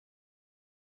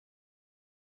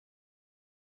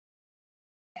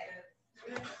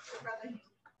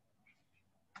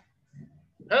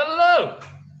Hello.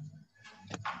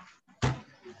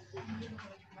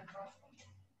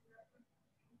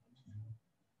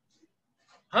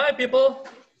 Hi, people.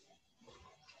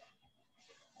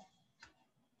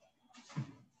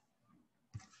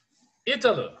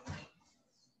 Ítalo.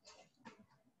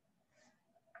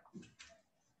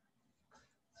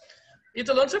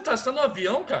 Ítalo, onde você tá? Você tá no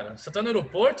avião, cara? Você tá no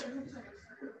aeroporto?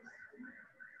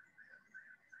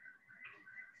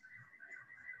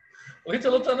 O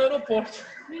Ítalo tá no aeroporto.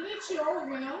 Ninguém te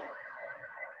ouve, não?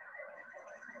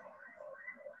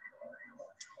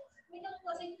 Então,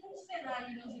 você tem que esperar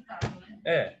ele musicado, né?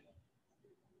 É.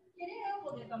 Queria eu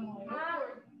poder estar no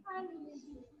aeroporto.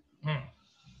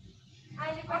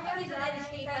 Ele com a camiseta de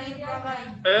quem tá indo pra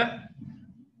Bahia. É?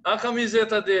 A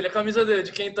camiseta dele, a camisa dele,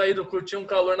 de quem tá indo curtir um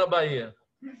calor na Bahia.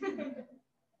 Nem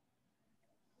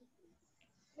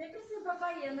precisa ir pra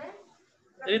Bahia, né?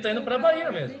 Ele tá indo pra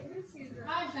Bahia mesmo. Nem precisa.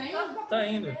 Ah, tá indo? Tá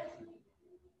indo. Ele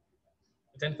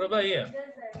tá indo pra Bahia.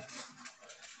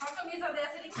 Com a camisa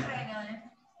dessa ele entrega,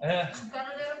 né? É. O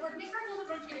cara do aeroporto nem pergunta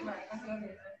pra onde ele vai com a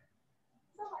camisa.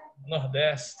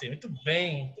 Nordeste. Muito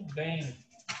bem, muito bem.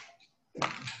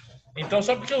 Então,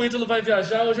 só porque o Ítalo vai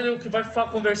viajar, hoje ele é o que vai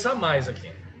conversar mais aqui.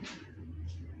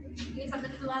 Quem sabe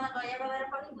que lá na Bahia a galera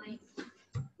fala inglês.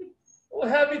 You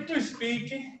have to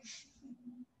speak.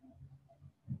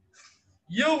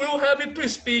 You will have to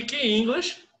speak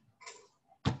English.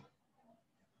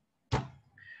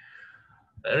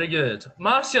 Very good.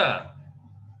 Marcia.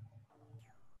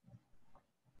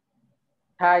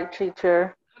 Hi,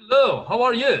 teacher. Hello, how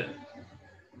are you?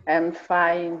 I'm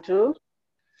fine, you?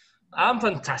 I'm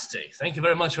fantastic. Thank you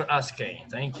very much for asking.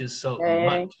 Thank you so Thank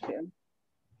much. you.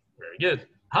 Very good.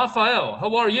 Rafael,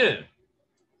 how are you?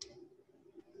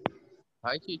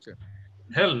 Hi, teacher.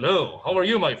 Hello, how are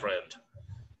you, my friend?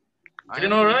 I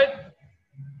Feeling am all right?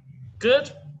 Good?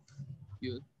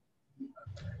 good.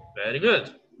 Very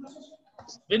good.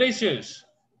 Vinicius,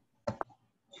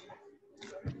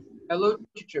 Hello,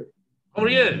 teacher. how are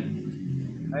you?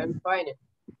 I am fine.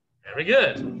 Very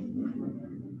good.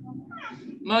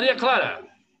 Maria Clara.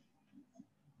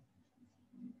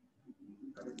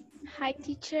 Hi,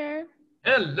 teacher.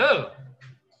 Hello.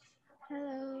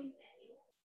 Hello.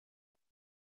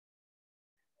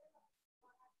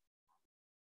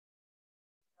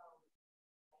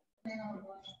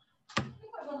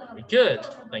 Very good.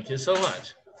 Thank you so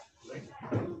much.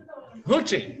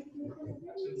 Gucci.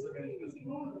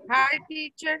 Hi,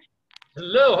 teacher.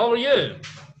 Hello, how are you?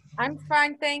 I'm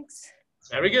fine, thanks.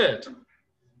 Very good.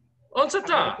 Onde você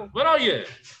tá? Where are you?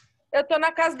 Eu tô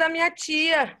na casa da minha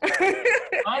tia.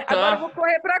 Ah, Agora eu tá. vou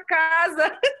correr para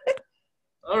casa.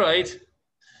 All right.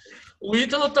 O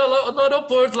Ítalo tá lá no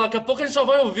aeroporto, lá. Daqui a pouco a gente só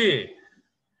vai ouvir.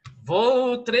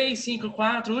 Voo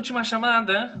 354, última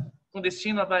chamada, com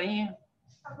destino à Bahia.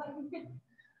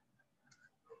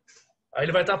 Aí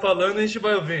ele vai estar falando e a gente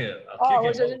vai ouvir. Aqui, Ó, quem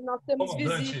hoje fala? nós temos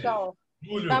Comandante visita, ó.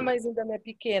 Júlio. Tamanhozinho da minha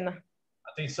pequena.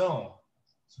 Atenção.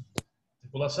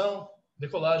 Tripulação,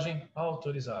 decolagem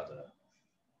autorizada.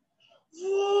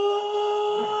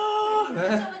 Só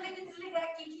vai ter que desligar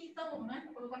aqui que estamos, né?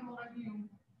 Colocar no modo avião.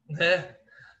 É.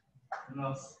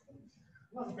 Nossa.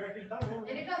 Nossa, pior que ele tá mesmo.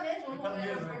 Ele tá mesmo no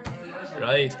aeroporto.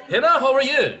 Right. Renan, how are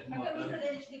you? A camisa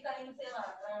dele de quem tá indo, sei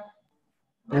lá.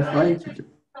 É fine, teacher.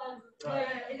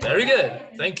 Very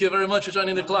good. Thank you very much for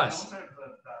joining the class.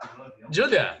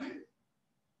 Julia.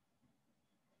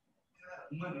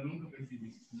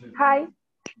 Hi.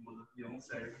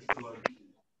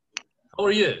 How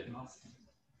are you?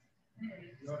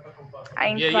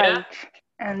 I'm Yeah, fine. yeah.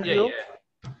 And Yeah, you?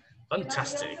 yeah.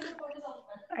 Fantastic.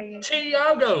 I...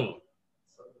 Thiago.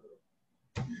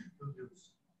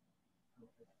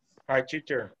 Hi,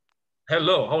 teacher.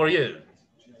 Hello, how are you?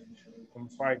 I'm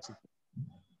fine, teacher.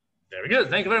 Very good.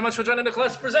 Thank you very much for joining the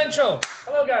class present show.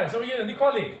 Hello, guys. How are you?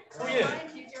 Nicole, how are you? Hi,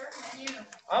 teacher. And you?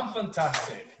 I'm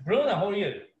fantastic. Bruna, how are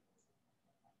you?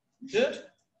 Good?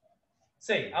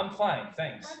 Say, I'm fine,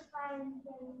 thanks.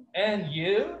 And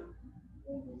you?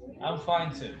 I'm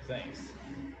fine too, thanks.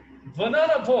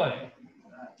 Banana boy,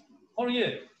 how are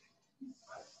you?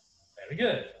 Very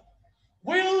good.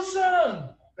 Wilson!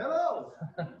 Hello.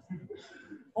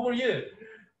 How are you?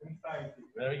 I'm fine.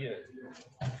 Very good.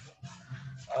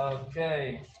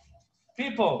 Okay.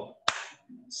 People,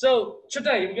 so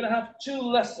today we're going to have 2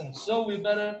 lessons, so we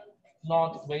better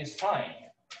not waste time,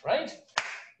 right?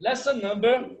 Lesson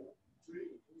number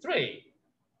 3.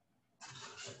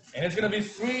 And it's going to be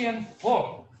 3 and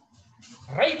 4,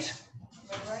 right?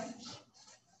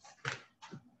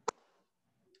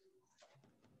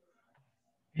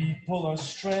 People are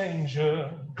stranger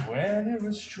when you're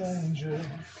a stranger.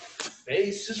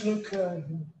 Faces look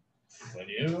ugly When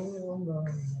you...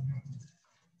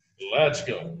 Let's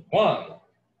go. 1,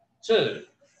 2,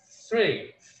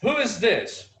 3. Who is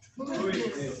this? Who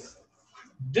is this?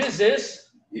 This is.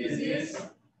 This is.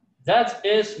 That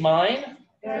is mine.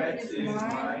 That is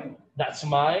mine. That's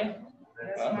mine.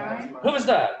 That's mine. Who is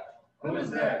that? Who is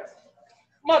that?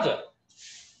 Mother.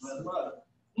 Mother.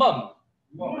 Mom.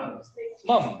 Mom.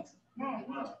 Mom.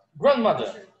 Mom.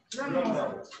 Grandmother.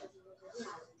 Grandmother.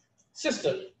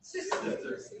 Sister.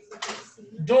 Sister.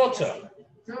 Daughter.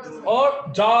 Or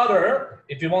daughter.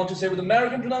 If you want to say with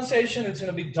American pronunciation, it's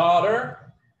going to be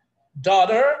daughter.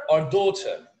 Daughter or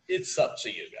daughter. It's up to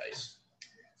you guys.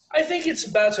 I think it's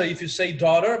better if you say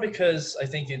daughter because I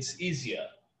think it's easier.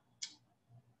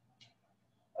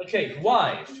 Okay,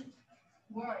 wife.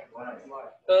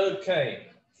 Okay,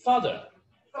 father.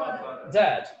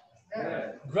 Dad.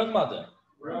 Grandmother.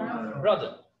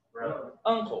 Brother.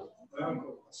 Uncle.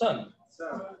 Son.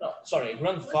 No, sorry,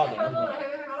 grandfather.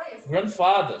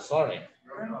 Grandfather, sorry.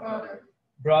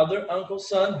 Brother, uncle,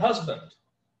 son, husband.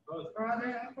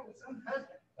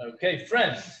 Okay,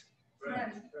 friend.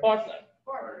 Partner.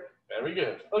 Very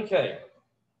good. Okay.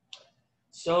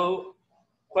 So,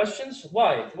 questions?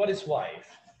 Wife. What is wife?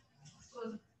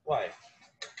 Wife.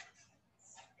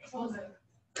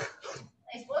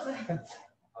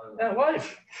 Yeah,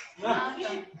 wife.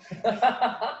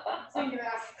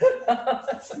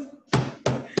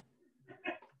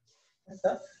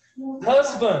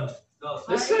 Husband.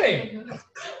 The same.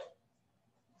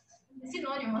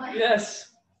 Sinônimo, né?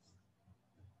 Yes.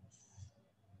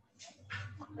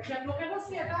 Daqui a pouco é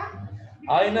você, tá?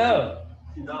 I know.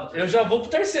 Eu já vou pro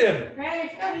terceiro.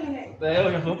 Fica rindo.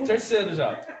 Eu já vou pro terceiro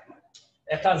já.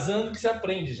 É casando que se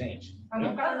aprende, gente.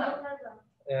 Não casar.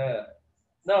 É.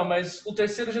 Não, mas o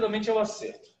terceiro geralmente é o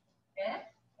acerto. É?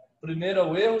 Primeiro é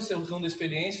o erro, o segundo é a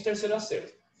experiência, o terceiro é o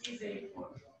acerto.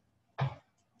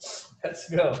 Let's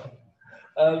go.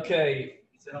 Ok.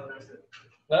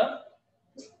 Hã?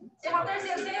 Encerrar o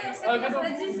terceiro,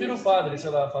 você Eu viro padre, sei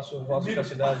lá, faço voz de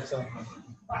castidade, sei lá.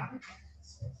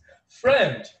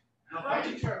 Friend.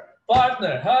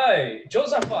 Partner. Hi.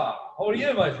 Josepha. How are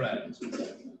you, my friend?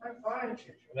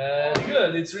 Very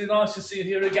good. It's really nice to see you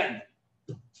here again.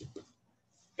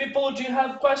 People, do you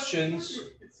have questions?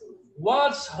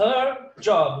 What's her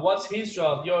job? What's his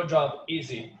job? Your job?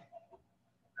 Easy.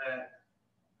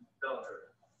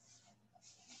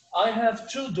 I have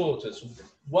 2 daughters.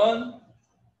 One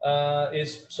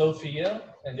is Sophia,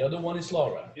 and the other one is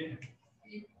Laura.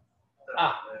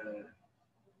 Ah.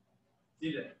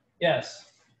 Yes.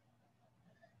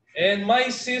 And my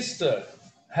sister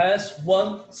has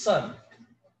 1 son,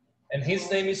 and his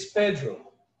name is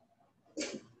Pedro.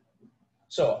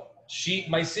 So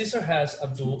my sister has a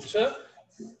daughter,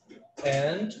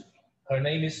 and her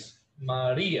name is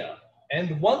Maria,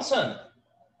 and 1 son.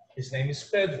 His name is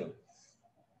Pedro.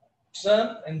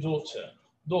 Son and daughter.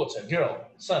 Daughter, girl,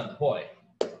 son, boy.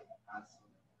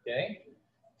 Okay.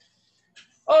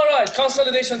 All right,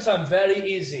 consolidation time, very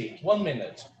easy. 1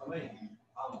 minute.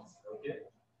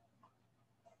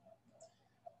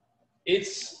 It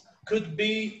could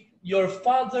be your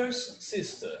father's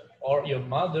sister or your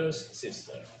mother's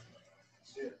sister.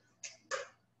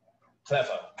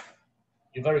 Clever.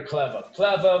 You're very clever.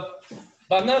 Clever,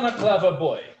 banana clever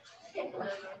boy.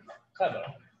 Clever,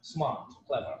 smart,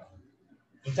 clever,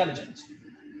 intelligent.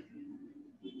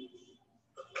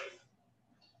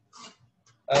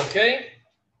 Okay.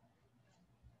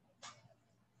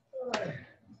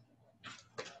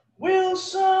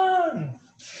 Wilson.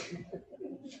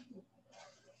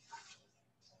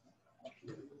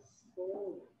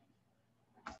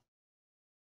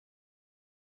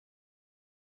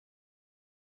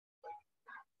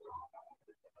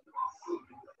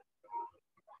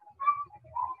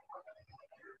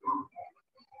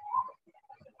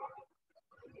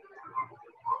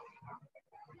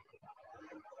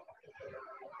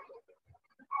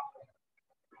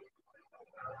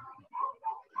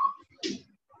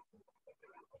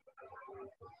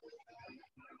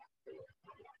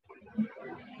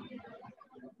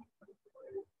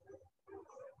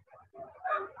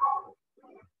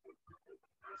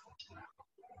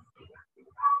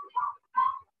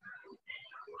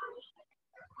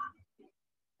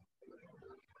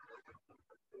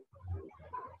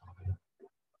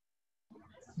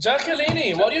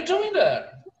 Jacqueline, what are you doing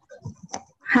there?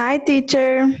 Hi,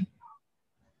 teacher.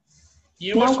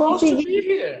 You were supposed to be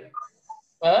here.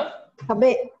 Hã?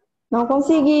 Não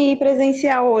consegui ir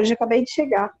presencial hoje, acabei de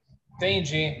chegar.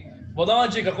 Entendi. Vou dar uma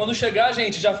dica. Quando chegar,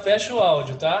 gente, já fecha o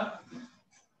áudio, tá?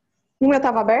 O meu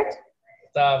estava aberto?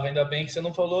 Tava, ainda bem que você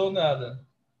não falou nada.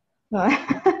 Não.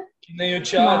 Que nem o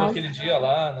Thiago aquele dia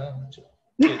lá, né?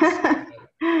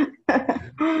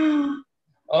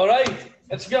 All right,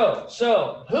 let's go.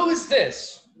 So, who is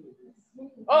this?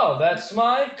 Oh, that's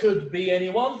my, could be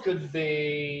anyone, could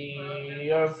be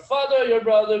your father, your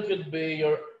brother, could be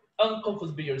your uncle,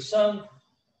 could be your son.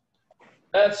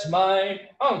 That's my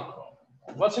uncle.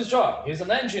 What's his job? He's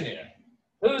an engineer.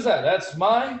 Who's that? That's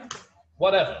my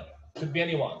whatever. Could be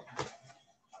anyone.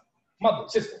 Mother,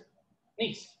 sister,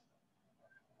 niece,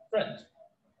 friend,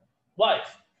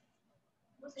 wife.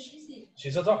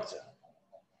 She's a doctor.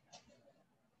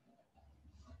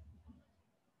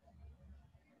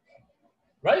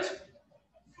 Right?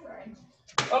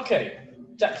 Okay,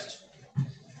 text.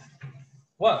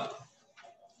 1,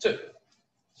 2,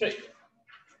 3.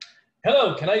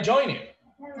 Hello, can I join you?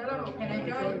 Hello, can I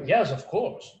join you? Yes, of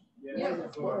course. Yes,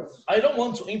 of course. I don't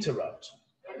want to interrupt.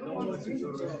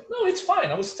 No, it's fine.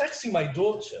 I was texting my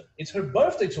daughter. It's her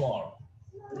birthday tomorrow.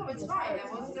 No, it's fine. I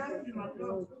was texting my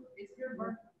daughter. It's your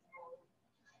birthday.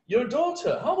 Your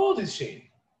daughter, how old is she?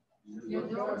 Your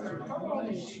daughter, how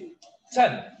old is she?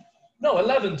 10. No,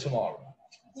 11 tomorrow.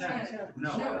 10.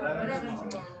 No, 11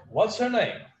 tomorrow. What's her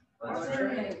name? What's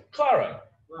her name? Clara.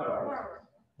 Clara.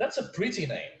 That's a pretty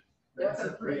name. That's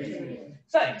a pretty name.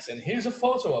 Thanks, and here's a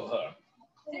photo of her.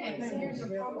 Thanks. Here's a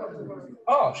photo of her.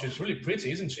 Oh, she's really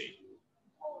pretty, isn't she?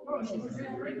 Oh, she's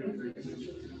really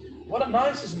pretty. What a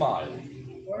nice smile.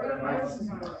 What a nice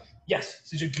smile. Yes,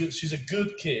 she's a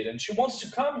good kid, and she wants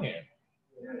to come here.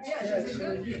 Yeah, she's a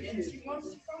good kid, and she wants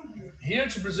to come here. Here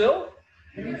to Brazil?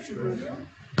 Here to Brazil?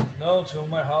 No, to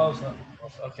my house. No.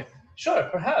 Okay. Sure,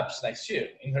 perhaps next year,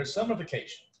 in her summer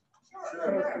vacation.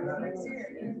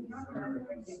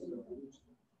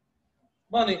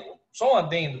 Mano, só um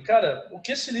adendo. Cara, o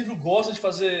que esse livro gosta de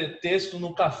fazer texto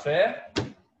no café?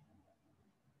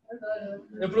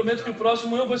 Eu prometo que o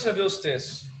próximo eu vou escrever os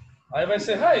textos. Aí vai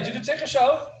ser, hi, did you take a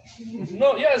shower?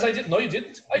 No, yes, I did. No, you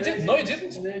didn't. I did. No, you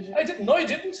didn't. I did. No, you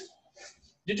didn't.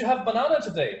 Did you have banana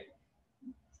today?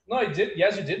 No, I did.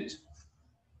 Yes, you didn't.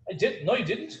 I did. No, you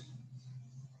didn't.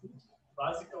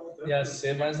 Ia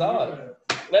ser mais da hora.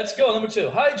 Let's go, number 2.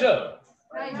 Hi, Joe.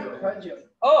 Hi, Joe.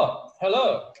 Oh,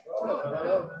 hello.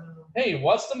 Hello. Hey,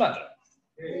 what's the matter?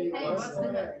 Hey, what's the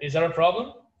matter? Is there a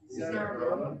problem? Is there a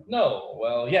problem? No.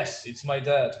 Well, yes, it's my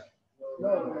dad.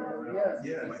 No,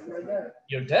 yes, it's my dad.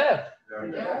 Your dad?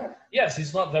 Yeah. Yes,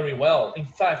 he's not very well. In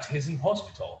fact, he's in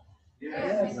hospital.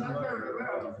 Yes, he's not very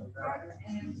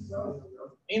well.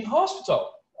 In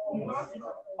hospital? Oh,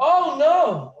 Oh,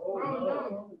 no.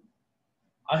 no.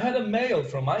 I had a mail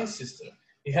from my sister.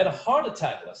 He had a heart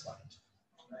attack last night.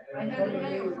 I had a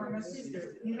mail from my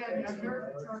sister. He had a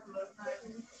heart attack last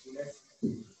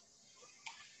night.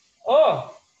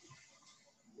 Oh,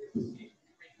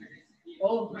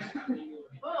 Oh.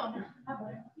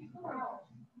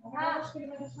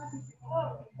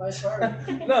 I'm sorry.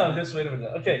 no, just wait a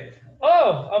minute. Okay.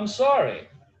 Oh, I'm sorry.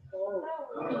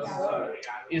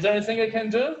 Is there anything I can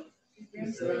do?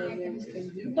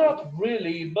 Not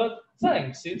really, but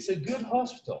thanks. It's a good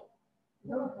hospital.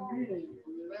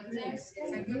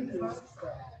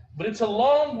 But it's a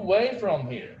long way from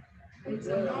here.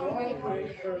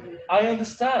 I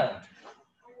understand.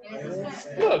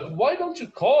 Look, why don't you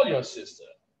call your sister?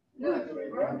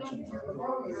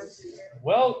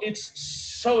 Well, it's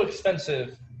so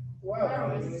expensive.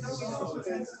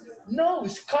 No,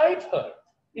 Skype her.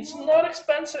 It's not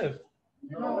expensive.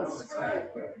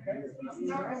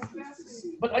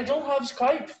 But I don't have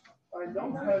Skype.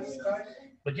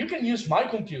 But you can use my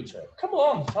computer. Come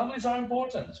on, families are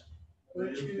important.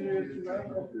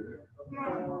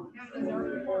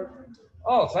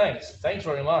 Oh, thanks. Thanks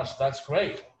very much. That's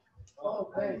great.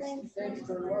 Oh, thanks. Thanks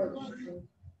very much.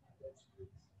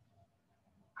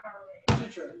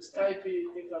 Teacher, Skype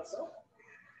integração?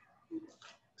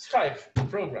 Skype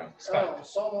program. Skype. Não,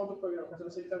 só o nome do programa, mas eu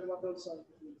não sei se tem alguma tradução em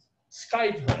português.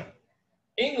 Skype her.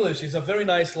 English is a very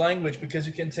nice language because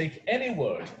you can take any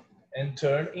word and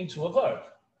turn into a verb.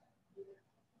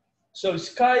 So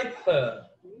Skype her.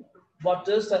 What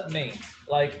does that mean?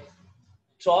 Like,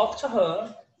 talk to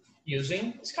her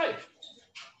using Skype.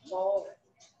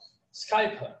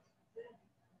 Skype her.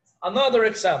 Another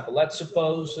example, let's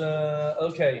suppose,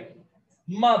 okay,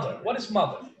 mother. What is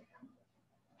mother?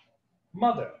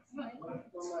 Mother.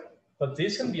 But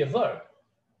this can be a verb.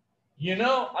 You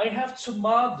know, I have to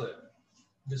mother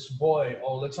this boy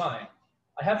all the time.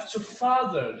 I have to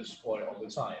father this boy all the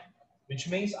time, which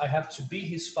means I have to be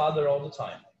his father all the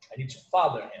time. I need to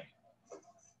father him.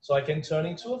 So I can turn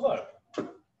into a verb.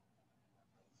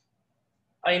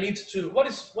 I need to,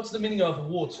 what's the meaning of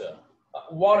water?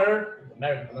 Water,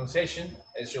 American pronunciation,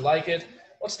 as you like it.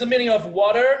 What's the meaning of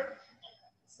water?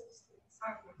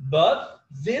 but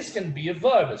this can be a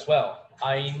verb as well.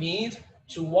 I need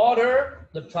to water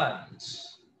the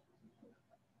plants.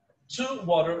 To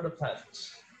water the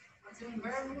plants.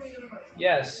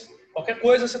 Yes. Qualquer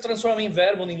coisa você transforma em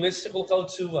verbo no inglês se você colocar o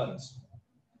to antes.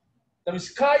 Então,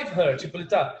 Skype her, tipo, ele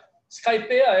tá,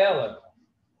 Skypeia ela.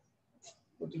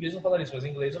 Em português não falaria isso, mas em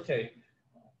inglês, ok.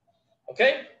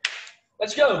 Ok?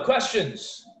 Let's go,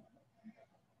 questions.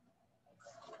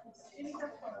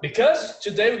 Because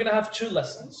today we're going to have 2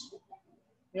 lessons.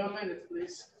 Your minute,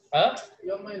 please. Huh?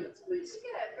 Your minute, please.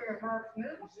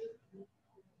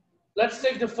 Let's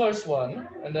take the first one,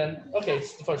 and then, okay,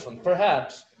 it's the first one.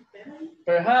 Perhaps,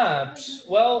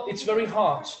 well, it's very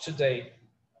hot today.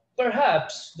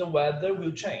 Perhaps the weather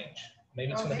will change.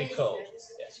 Maybe it's going to be cold.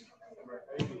 Yes.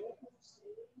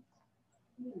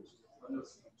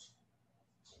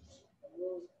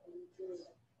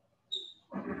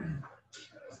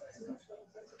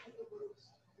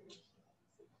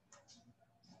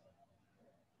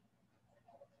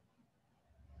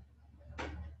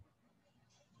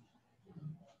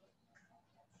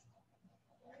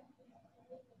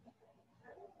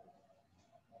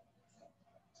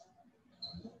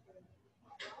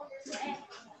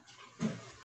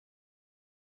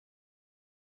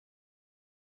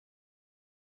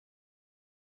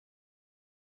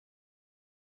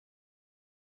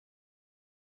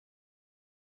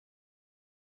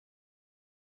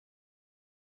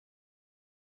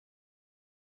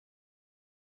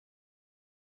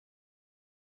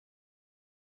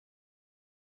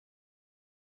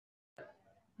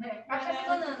 Caixa de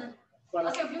banana.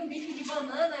 Nossa, eu vi um bife de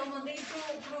banana, eu mandei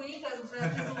pro Ícaro pra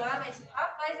zoar, mas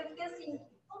rapaz, eu fiquei assim,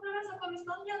 o professor come isso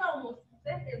todo dia no almoço, com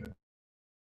certeza.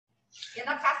 E é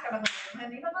na casca da banana, não é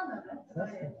nem da banana.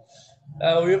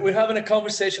 We're having a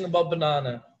conversation about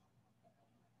banana.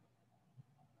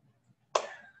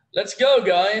 Let's go,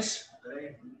 guys.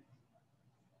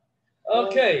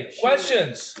 Okay,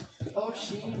 questions. Oh,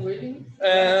 she reading?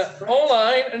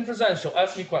 Online and presential.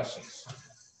 Ask me questions.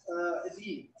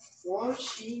 Was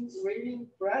she reading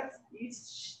Pratt?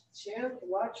 Is Chan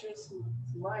watches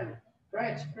mine?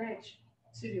 French,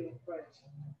 Syrian, French.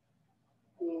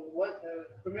 What?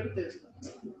 Primeiro texto.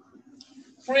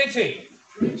 Pretty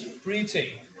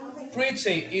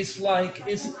is like,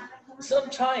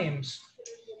 sometimes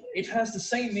it has the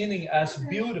same meaning as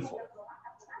beautiful.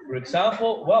 For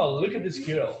example, wow, look at this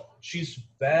girl. She's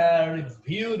very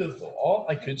beautiful. Or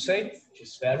I could say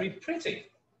she's very pretty.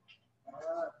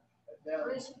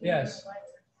 Yes.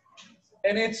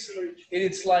 And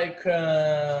it's like,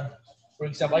 for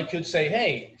example, I could say,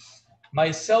 hey,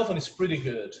 my cell phone is pretty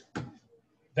good.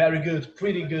 Very good,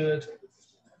 pretty good.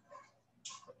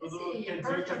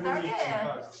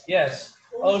 Yes.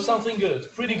 Oh, something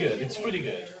good. Pretty good. It's pretty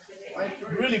good.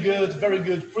 Really good, very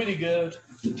good, pretty good.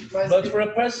 But for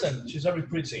a person, she's very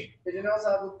pretty. Ele não é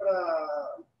usado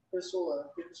para pessoa,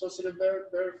 porque pessoa seria very.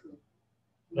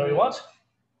 Very what?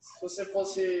 Se você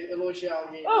fosse elogiar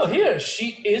alguém. Oh, here,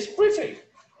 she is pretty.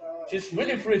 She's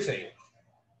really pretty.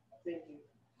 Entendi.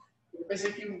 Eu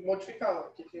pensei que modificava,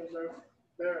 porque tem o very.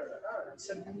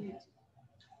 Isso é bonito.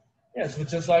 Yes, but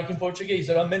just like in Portuguese,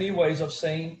 there are many ways of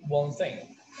saying one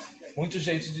thing. Muitos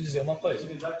jeitos de dizer uma coisa.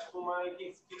 Ele dá tipo uma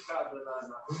intensificada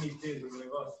na boniteza do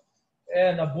negócio.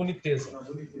 É, na boniteza. Na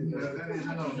boniteza.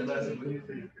 Não, você dá essa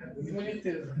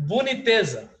boniteza.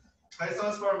 Boniteza. Quais são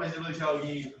as formas de elogiar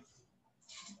alguém?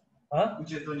 Hã? Em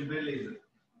questão de beleza.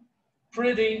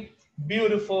 Pretty,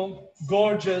 beautiful,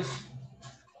 gorgeous.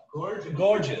 Gorgeous.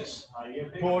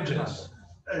 Gorgeous.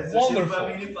 Wonderful.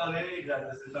 Eu falei,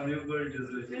 gata, você tá meio gorgeous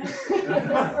hoje.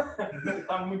 Você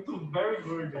tá muito very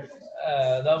gorgeous.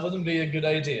 That wouldn't be a good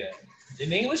idea.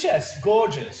 In English, yes,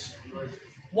 gorgeous,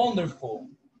 wonderful,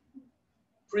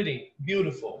 pretty,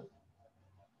 beautiful.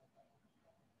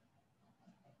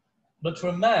 But for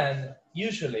a man,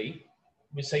 usually,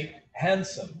 we say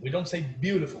handsome. We don't say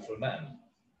beautiful for a man.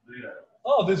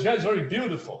 Oh, this guy is very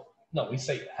beautiful. No, we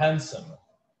say handsome.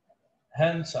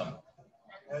 Handsome.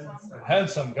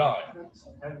 Handsome guy.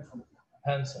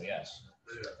 Handsome, yes.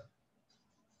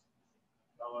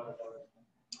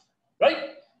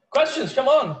 Right? Questions, come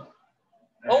on.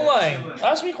 Online,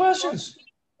 ask me questions.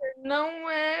 Não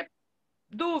é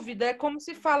dúvida, é como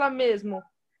se fala mesmo.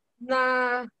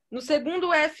 No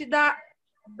segundo F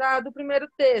do primeiro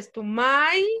texto.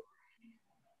 My.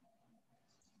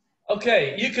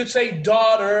 Okay, you could say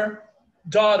daughter.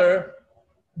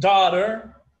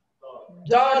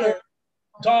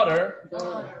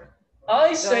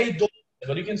 I say daughter,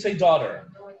 but you can say daughter.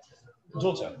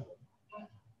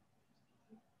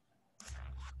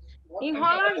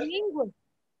 Enrola a língua.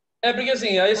 É porque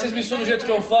assim, aí vocês misturam o jeito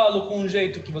que eu falo com o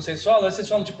jeito que vocês falam, aí vocês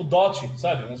falam tipo dot,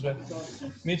 sabe?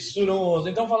 Misturam os.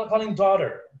 Então falem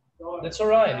daughter. That's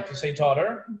alright if you say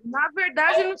daughter. Na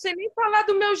verdade, eu não sei nem falar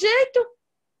do meu jeito.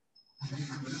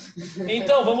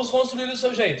 Então, vamos construir o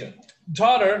seu jeito.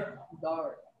 Daughter.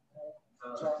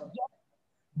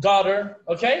 Daughter,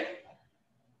 ok?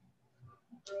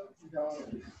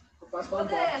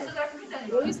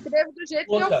 Eu escrevo do jeito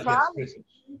que eu falo.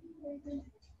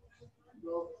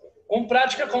 Com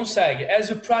prática consegue. As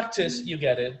you practice, you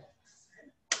get it.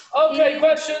 Okay,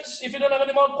 questions. If you don't have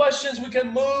any more questions, we can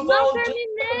move Não on.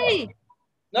 terminei.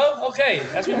 No? Okay.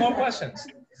 Ask me more questions.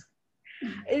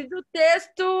 E do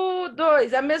texto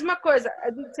 2, a mesma coisa.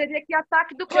 Seria que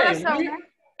ataque do coração, né?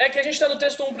 É que a gente está no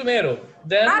texto 1 primeiro.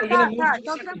 Then Ah, we're gonna tá, move tá. to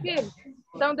Então, the second. tranquilo.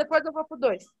 Então, depois eu vou pro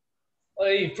 2.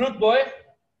 Aí, fruit boy.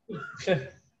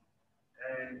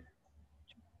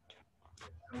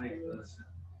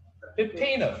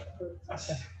 Pepino.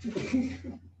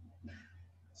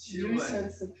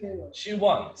 She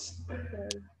wants.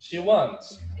 She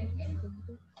wants.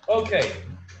 Okay.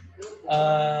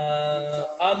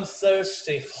 I'm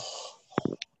thirsty.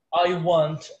 I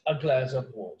want a glass of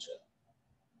water.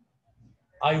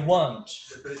 I want.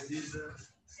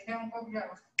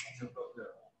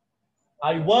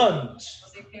 I want.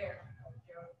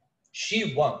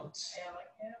 She wants.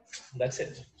 That's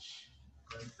it.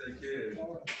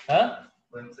 Huh?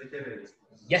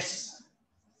 Yes.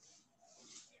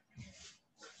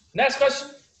 Next question.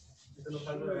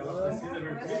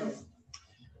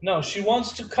 No, she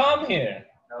wants to come here.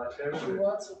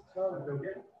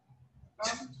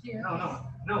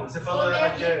 Não, você falou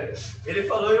ela quer. Ele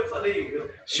falou e eu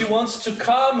falei. She wants to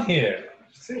come here.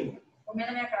 Sim.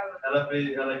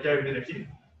 Ela quer vir aqui?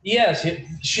 Yes,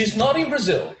 she's not in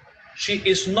Brazil. She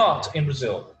is not in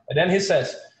Brazil. And then he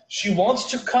says, she wants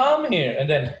to come here. And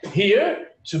then here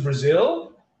to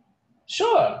Brazil?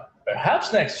 Sure,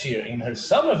 perhaps next year in her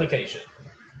summer vacation.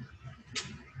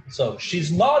 So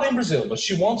she's not in Brazil, but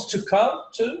she wants to come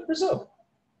to Brazil.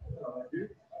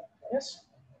 Yes.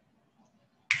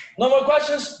 No more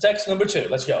questions? Text number 2.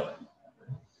 Let's go.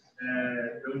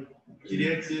 Eu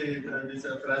queria que você traduzisse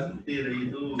a frase inteira aí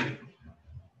do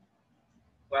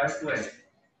quarto F.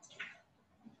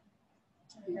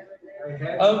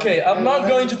 Okay, I'm not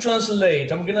going to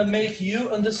translate. I'm going to make you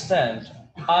understand.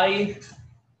 I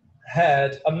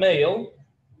had a mail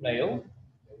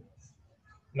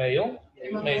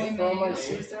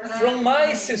from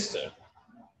my sister.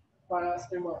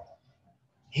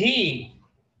 He,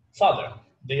 father.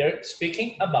 They are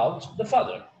speaking about the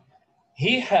father.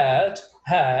 He had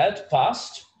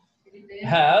past,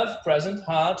 have, present,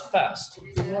 had, past.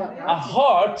 A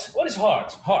heart, what is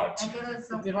heart? Heart.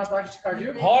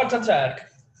 Heart attack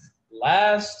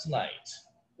last night.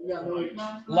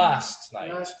 Last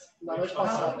night.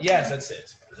 Yes, that's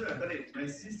it. My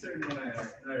sister não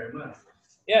é irmã?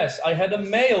 Yes, I had a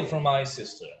mail from my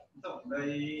sister. Então,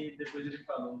 daí depois ele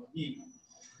falou,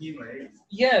 não é ele?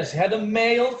 Yes, he had a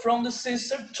mail from the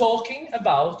sister talking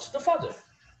about the father.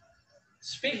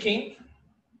 Speaking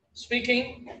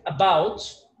about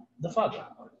the father.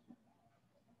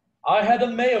 I had a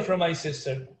mail from my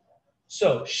sister.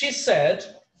 So she said,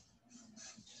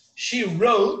 she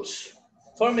wrote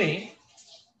for me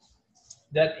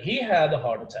that he had a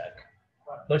heart attack.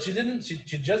 But she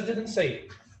just didn't say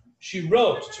it. She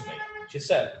wrote to me. She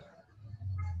said,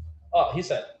 he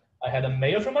said, I had a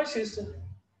mail from my sister.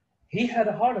 He had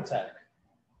a heart attack.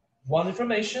 One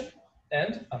information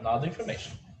and another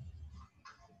information.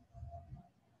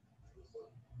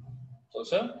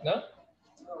 So? No?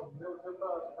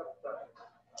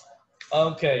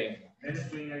 Okay.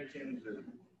 Anything I can do.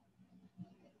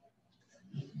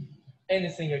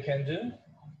 Anything I can do?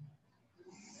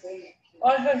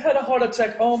 I had a heart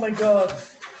attack. Oh my God.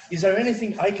 Is there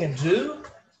anything I can do?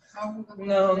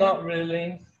 No, not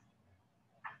really.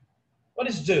 What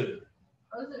is do?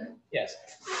 Yes.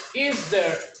 Is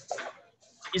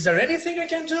there anything I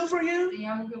can do for you?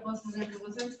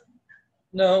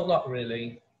 No, not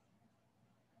really.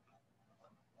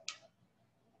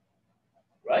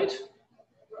 Right?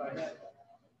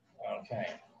 Okay.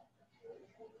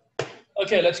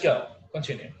 Okay, let's go.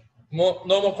 Continue. No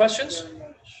more questions?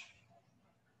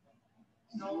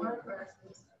 No more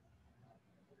questions.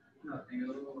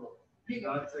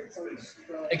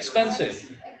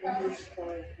 Expensive.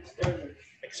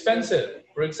 Expensive.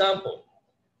 For example,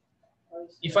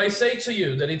 if I say to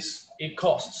you that it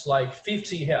costs like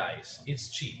 50 reais, it's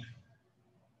cheap.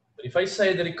 But if I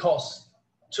say that it costs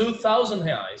 2,000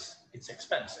 reais, it's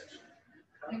expensive.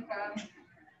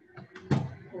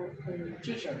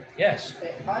 Teacher, Yes.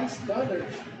 high standard,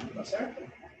 tá certo?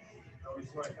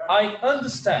 I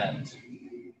understand.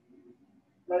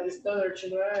 Mas standard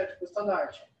não é tipo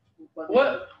estandarte.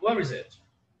 Where is it?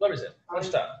 Where is it? Onde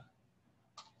está?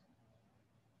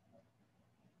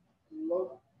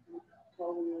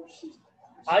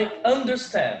 I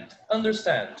understand.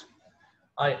 Understand.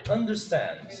 I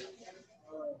understand.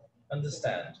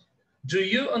 Understand. Do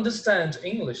you understand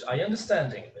English? I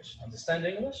understand English. Understand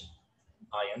English?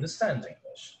 I understand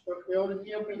English. Eu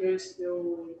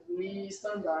li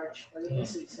estandarte, mas eu não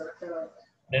sei. Será que era...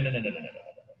 No.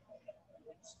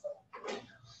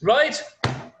 Right?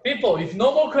 People, if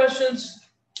no more questions,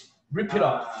 rip it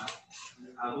off.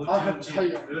 A Ruth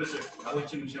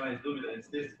não tinha mais dúvida nesse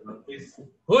texto?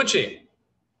 Ruchi,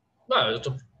 no,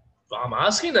 I'm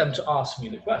asking them to ask me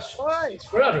the questions. Oi. It's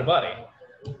for everybody.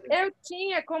 Eu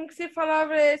tinha, como que se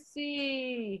falava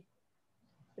esse...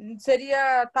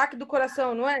 Seria ataque do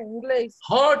coração, não é? Em inglês.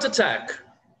 Heart attack.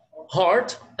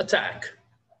 Heart attack.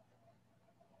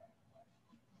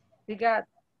 Obrigada.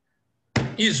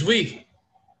 Is we.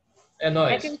 É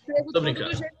nóis. É que eu escrevo Tô tudo brincando.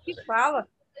 do jeito que fala.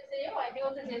 Tem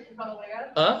outro jeito que fala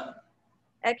obrigado? Hã?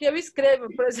 É que eu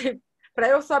escrevo, por exemplo, para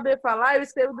eu saber falar, eu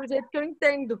escrevo do jeito que eu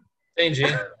entendo. Entendi.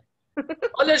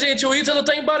 Olha, gente, o Ítalo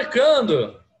tá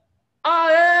embarcando.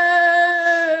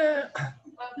 Aê!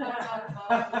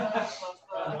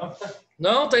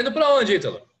 Não, tá indo pra onde,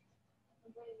 Ítalo?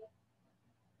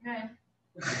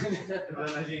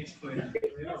 A gente foi. Eu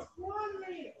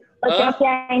tenho que ir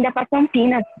ainda para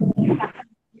Campinas.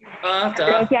 Ah, tá.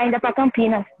 Tenho que ir ainda para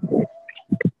Campinas.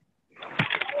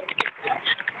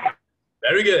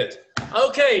 Very good.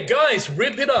 Okay, guys,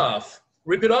 rip it off.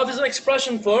 Rip it off is an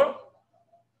expression for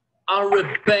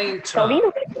arrebenta. Tá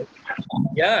ouvindo?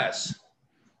 Yes.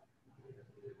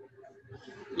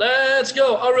 Let's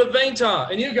go, arrebenta.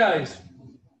 And you guys?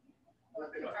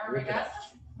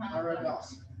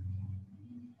 Arregaço.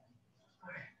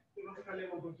 Eu vou ficar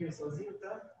lendo um pouquinho sozinho,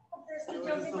 tá? Esse que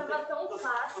eu tava tão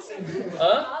fácil.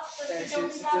 Hã? Nossa, esse que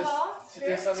eu tava...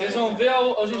 Vocês vão ver,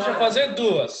 a gente vai fazer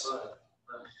duas.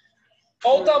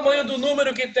 Qual o tamanho do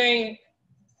número que tem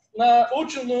no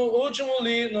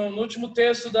último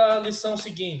texto da lição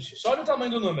seguinte? Só olha o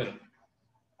tamanho do número.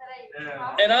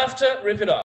 Peraí. And after, rip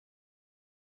it off.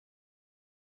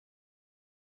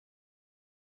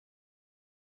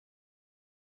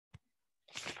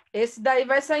 Esse daí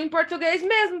vai sair em português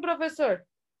mesmo, professor.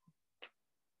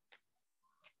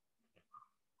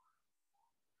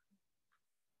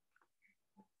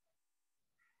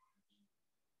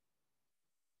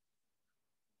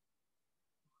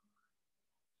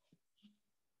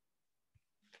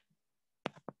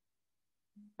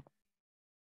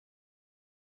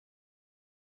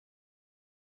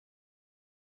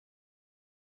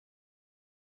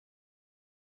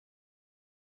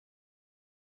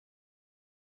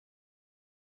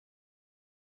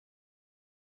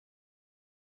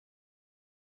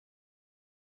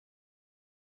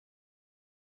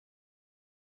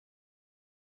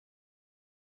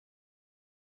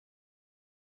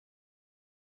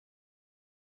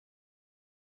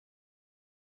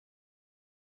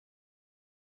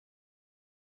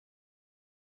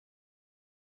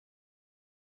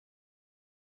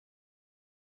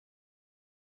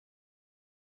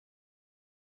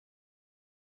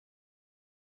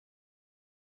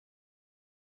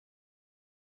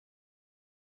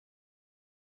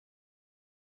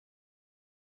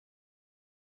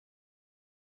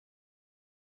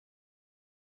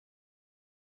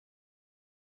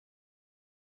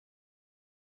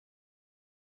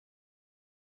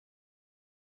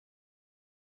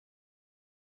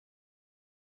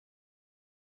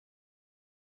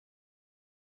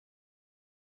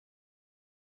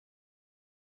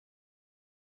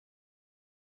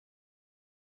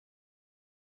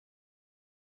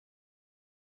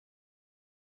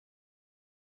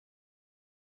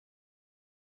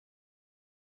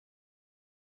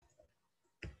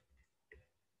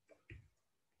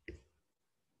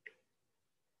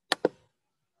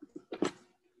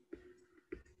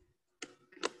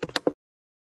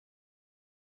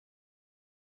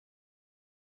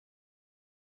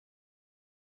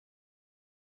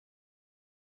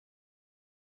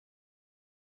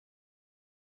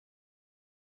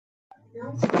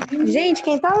 Gente,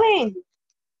 quem tá lendo?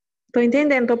 Tô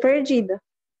entendendo, tô perdida.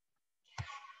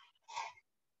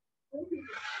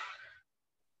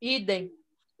 Idem.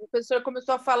 O professor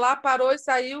começou a falar, parou e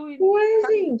saiu. E... Ué,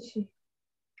 gente.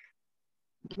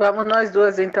 Vamos nós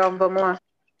duas, então, vamos lá.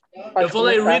 Eu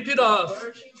falei rip it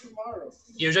off.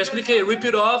 E eu já expliquei. Rip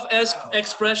it off é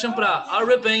expression para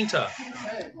arrebenta.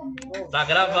 Tá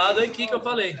gravado aqui que eu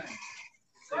falei.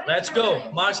 Let's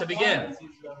go. Márcia, begin.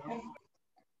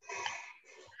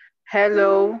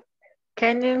 Hello,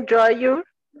 Can you enjoy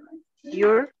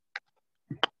your...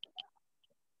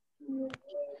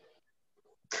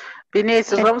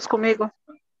 Vinícius, vamos comigo.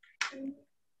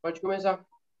 Pode começar.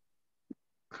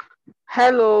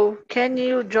 Hello, can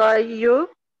you enjoy you?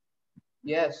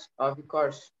 Yes, of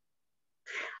course.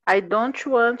 I don't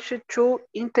want to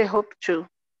interrupt you.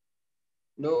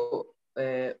 No,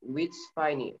 it's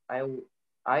fine. I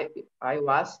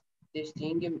was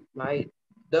testing my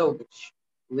dog.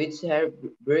 It's her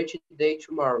birthday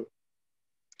tomorrow.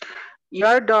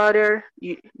 Your daughter,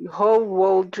 how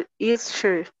old is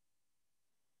she?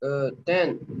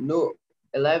 10, no,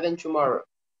 11 tomorrow.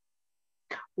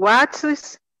 What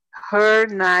is her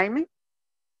name?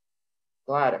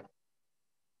 Clara.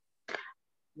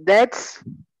 That's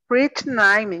pretty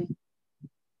name.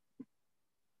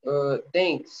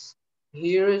 Thanks.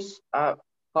 Here's a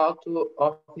photo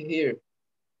of her.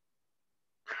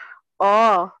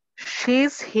 Oh,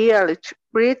 she's really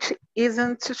pretty,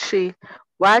 isn't she?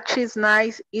 What is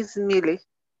nice is Millie.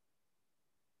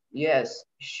 Yes,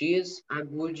 she's a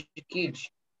good kid.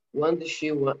 Once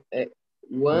she went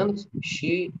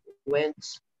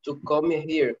to come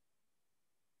here.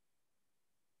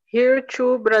 Here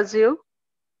to Brazil?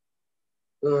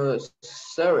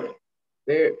 Sorry,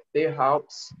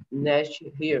 perhaps next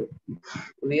year.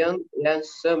 Leon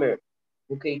summer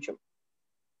vacation.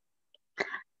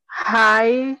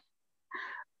 Hi,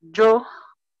 Joe.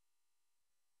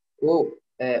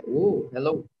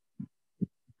 Hello.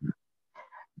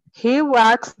 He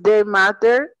what's the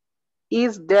matter?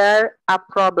 Is there a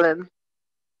problem?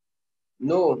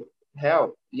 No,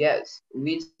 hell, yes,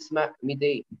 with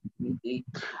midday.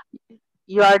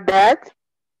 Your dad?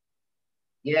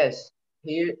 Yes,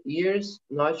 here's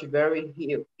not very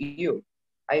ill.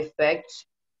 I fact,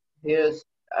 here's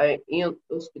in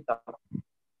hospital.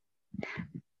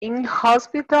 In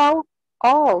hospital?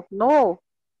 Oh, no.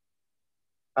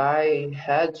 I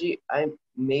had a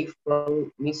mail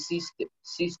from my sister.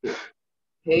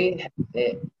 He had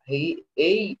a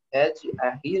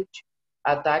heart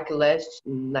attack last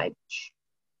night.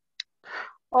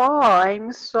 Oh,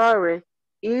 I'm sorry.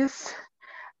 Is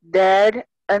there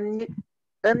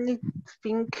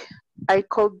anything I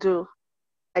could do?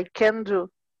 I can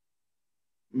do?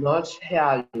 Not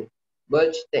really,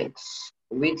 but thanks.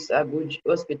 With a good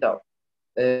hospital.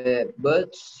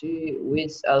 But she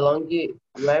was a long way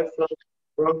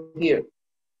from here.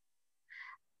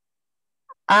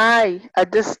 I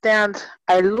understand.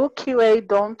 I look away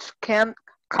don't can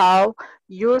call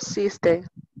your sister.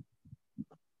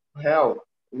 Hell,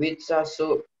 with a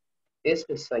so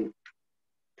special.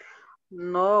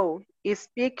 No,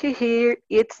 speak here.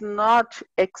 It's not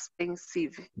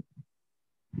expensive.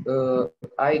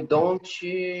 I don't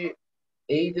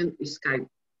even Skype.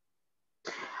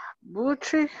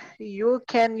 But you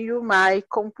can use my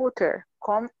computer.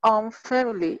 Come on,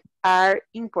 family are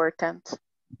important.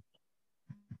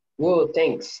 Whoa,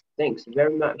 thanks. Thanks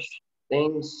very much.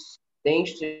 Thanks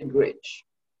to great.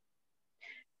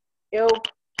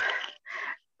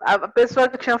 A pessoa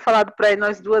que tinha falado para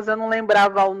nós duas, eu não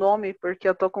lembrava o nome, porque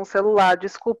eu tô com o celular.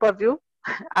 Desculpa, viu?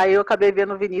 Aí eu acabei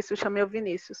vendo o Vinícius, chamei o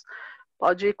Vinícius.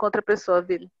 Pode ir com outra pessoa,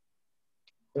 Vini.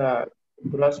 Tá,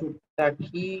 o próximo que tá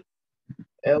aqui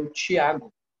é o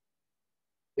Thiago.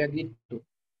 Tiaguito.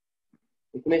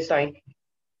 Vou começar, hein?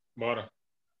 Bora.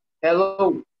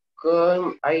 Hello,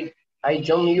 can I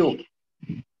join you?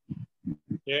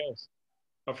 Yes,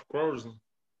 of course.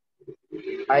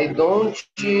 I don't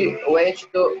want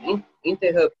to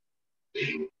interrupt.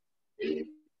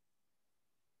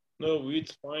 No,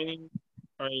 it's fine.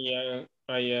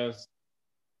 I asked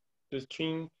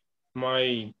testing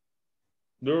my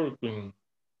doorbell.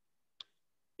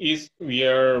 Is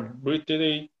your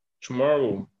birthday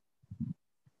tomorrow?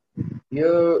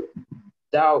 Your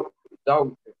dog.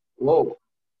 Whoa.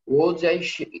 Would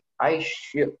I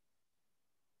should.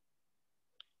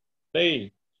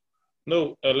 Hey,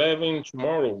 no, 11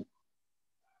 tomorrow.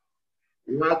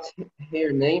 What's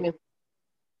her name?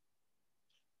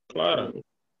 Clara.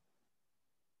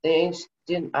 Thanks,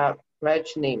 a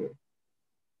French name.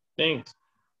 Thanks.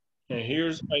 And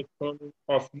here's icon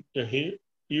of the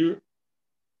year.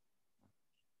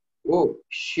 Oh,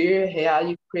 she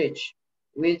really preach.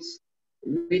 With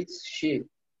she.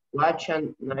 What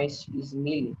a nice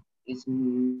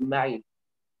smile.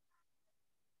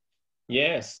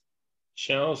 Yes,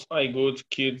 shall I go to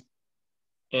kid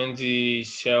and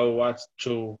shall what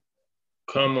to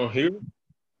come on here?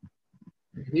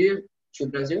 Here to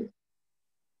Brazil?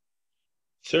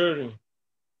 Certainly.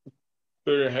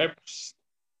 Perhaps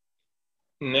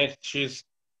next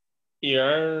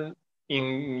year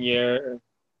in your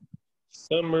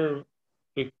summer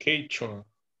vacation.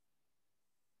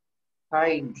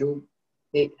 Hi, Joe.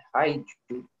 Hey, hi,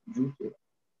 Jupiter.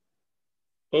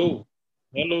 Oh,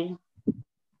 hello.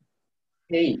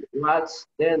 Hey, what's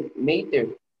the matter?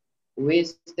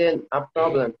 Is there a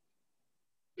problem?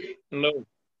 No,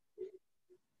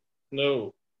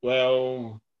 no.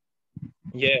 Well,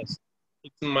 yes,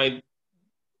 it's my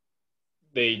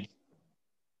day.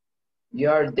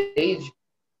 Your date?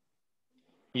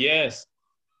 Yes,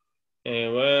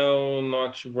 well,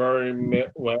 not very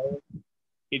well.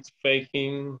 It's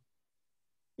faking.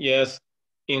 Yes,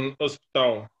 in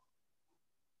hospital.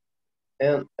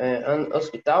 An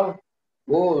hospital?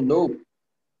 Oh, no.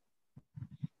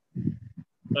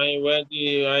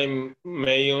 I'm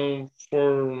mail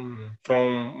from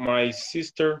my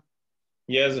sister.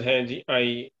 Yes, had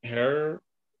I heard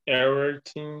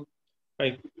everything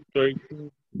I told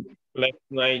you last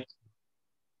night.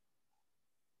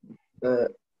 Uh,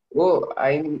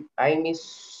 I'm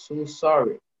so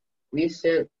sorry.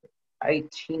 Listen, I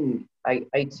think I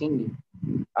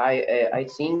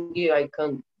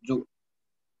can do.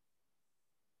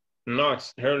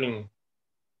 Not hearing,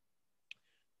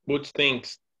 but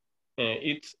thanks.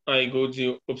 It's I go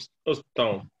to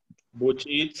hospital, but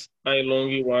it's I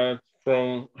long walk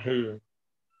from here.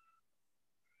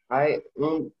 I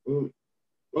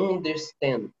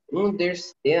understand.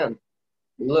 Understand.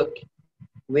 Look,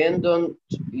 when don't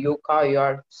you call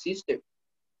your sister?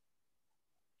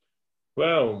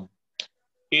 Well,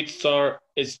 it's so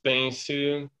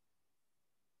expensive.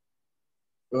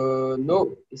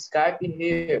 No, Skype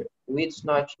here. It's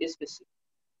not specific.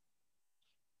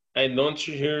 I don't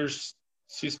hear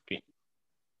CSP.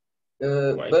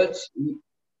 Why? But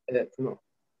no,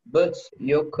 but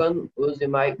you can use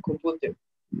my computer.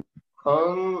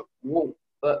 Come,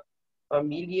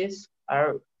 families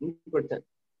are important.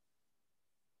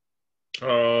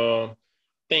 Uh,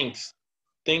 thanks.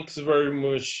 Thanks very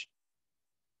much.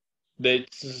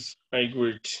 That's I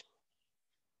great.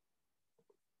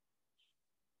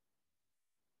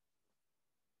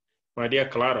 Maria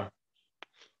Clara.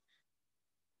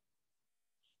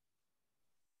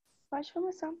 Pode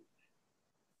começar.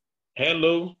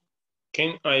 Hello.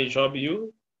 Can I job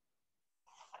you?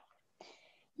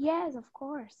 Yes, of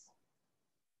course.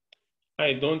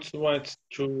 I don't want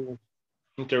to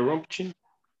interrupt you.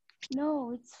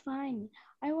 No, it's fine.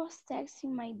 I was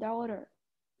texting my daughter.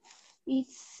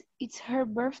 It's her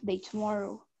birthday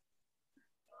tomorrow.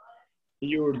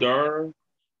 Your daughter,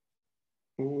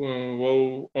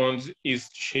 how old is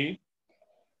she?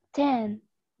 10.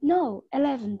 No,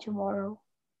 11 tomorrow.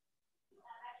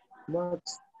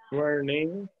 What's her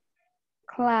name?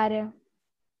 Clara.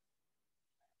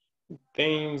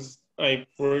 Thanks, I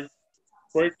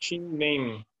pretty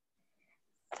name.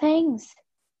 Thanks.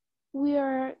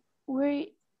 Where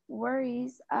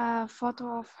is a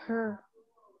photo of her?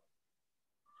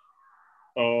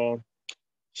 Uh,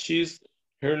 she's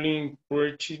really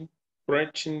pretty.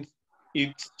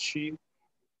 It's she.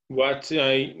 What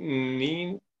I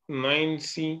need,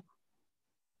 Nancy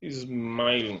is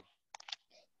smiling.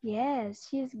 Yes,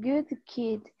 she's good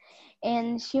kid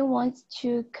and she wants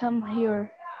to come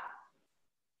here.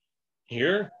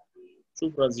 Here to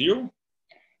Brazil?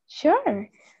 Sure.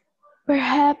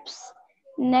 Perhaps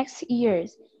next year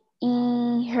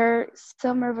in her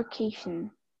summer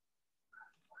vacation.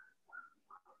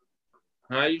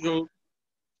 Hi, Joe.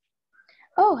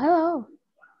 Oh, hello.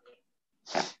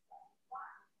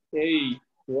 Hey,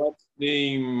 what's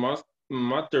the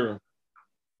matter?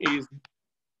 Is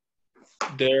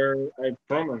there a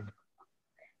problem?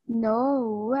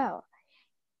 No, well,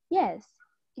 yes,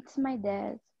 it's my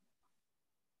dad.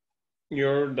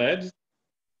 Your dad?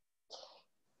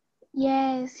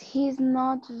 Yes, he's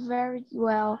not very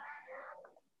well.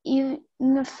 In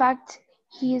fact,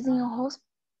 he is in a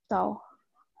hospital.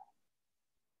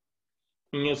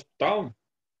 In hospital?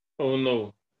 Oh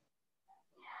no.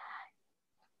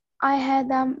 I had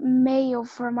a mail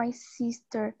from my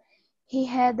sister. He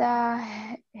had a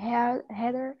hair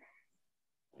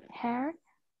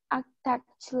attack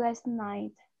last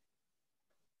night.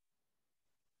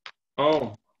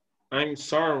 Oh, I'm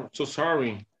sorry, so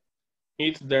sorry.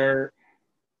 Is there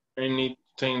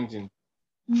anything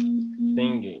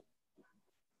thing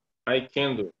I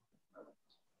can do?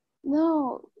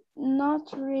 No,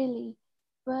 not really.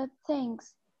 But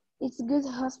thanks. It's a good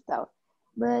hospital,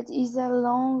 but it's a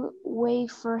long way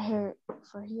for here.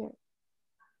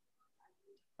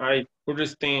 I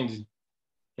understand.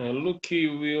 Look,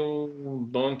 will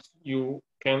don't you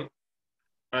can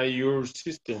I your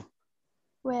sister?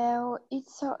 Well,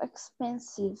 it's so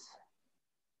expensive.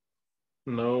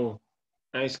 No,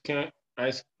 I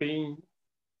Spain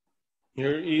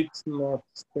here it's not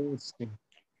expensive.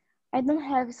 I don't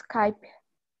have Skype.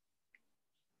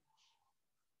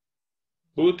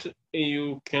 But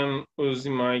you can use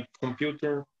my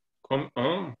computer. Come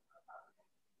on.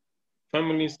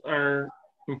 Families are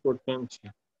important.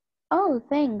 Oh,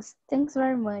 thanks. Thanks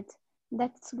very much.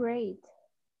 That's great.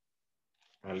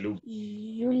 Alô.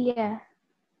 Julia.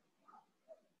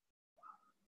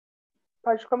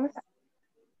 Pode começar.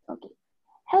 Okay.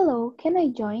 Hello, can I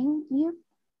join you?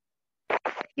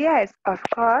 Yes, of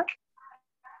course.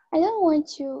 I don't want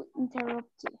to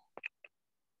interrupt you.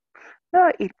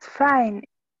 No, it's fine.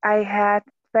 I had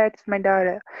fed my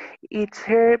daughter. It's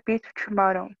her birthday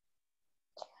tomorrow.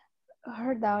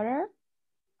 Her daughter?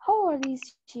 How old is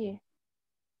she?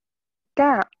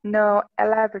 10, no,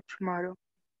 11 tomorrow.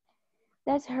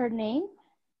 That's her name?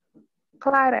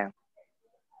 Clara.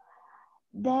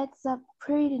 That's a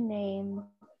pretty name.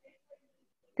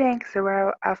 Thanks,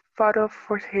 well, a photo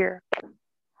for her.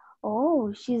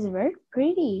 Oh, she's very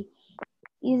pretty,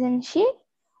 isn't she?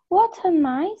 What a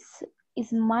nice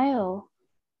smile.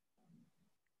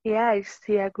 Yeah,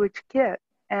 she's a good kid,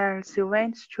 and she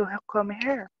wants to come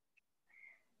here.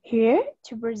 Here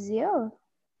to Brazil?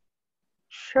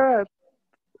 Sure,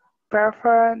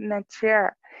 prefer next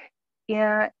year,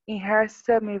 in her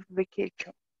summer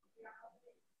vacation.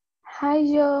 Hi,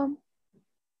 Joe.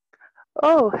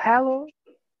 Oh, hello.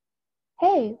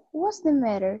 Hey, what's the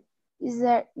matter? Is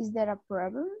there a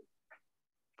problem?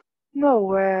 No,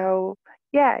 well,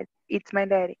 yeah, it's my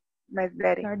daddy. My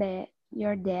daddy.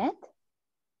 Your dad?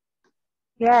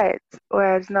 Yes,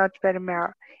 was not very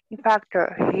well. In fact,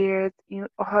 he is in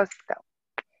hospital.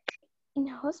 In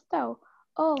hospital?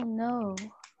 Oh no.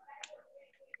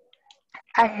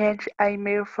 I had a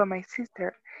mail from my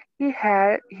sister. He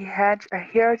had a heart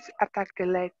attack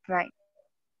last night.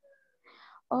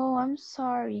 Oh, I'm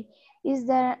sorry. Is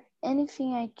there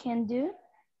anything I can do?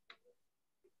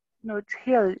 Not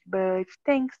really, but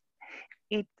thanks.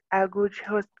 It's a good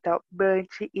hospital, but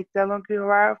it's a long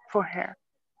ride for her.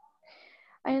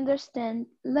 I understand.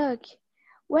 Look,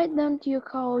 why don't you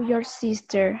call your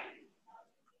sister?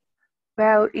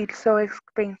 Well, it's so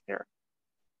expensive.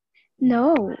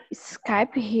 No,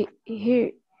 Skype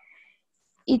here.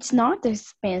 It's not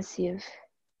expensive.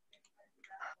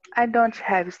 I don't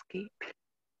have Skype.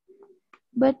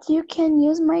 But you can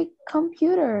use my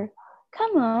computer.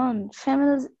 Come on,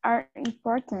 families are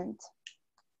important.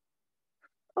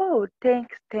 Oh,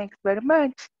 thanks very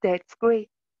much. That's great.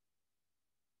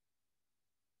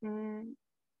 O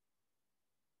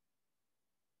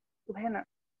Renan.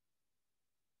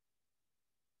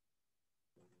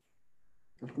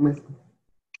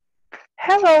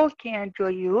 Hello, can I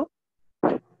join you?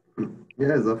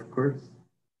 Yes, of course.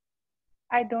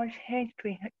 I don't have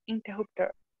to interrupt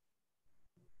her.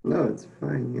 No, it's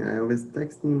fine. I was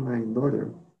texting my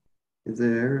daughter. It's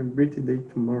her birthday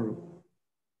tomorrow.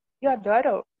 Your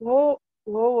daughter? What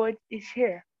old is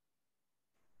here?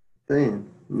 10,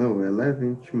 no,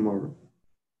 11 tomorrow.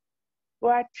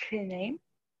 What's her name?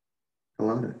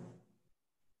 Clara.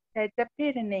 That's a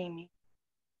pretty name.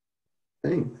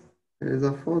 Thanks. There's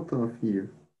a photo of you.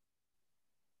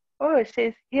 Oh,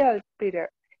 she's here, Peter.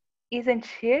 Isn't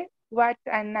she? What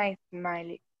a nice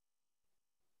smiley.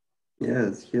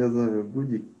 Yes, she is a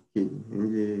good kid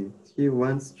and she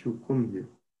wants to come here.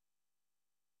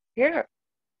 Here?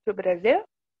 To Brazil?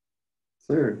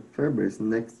 Sir, February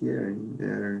next year in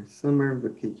their summer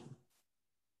vacation.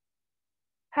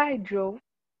 Hi, Joe.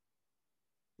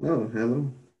 Oh,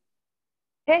 hello.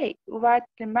 Hey, what's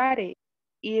the matter?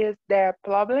 Is there a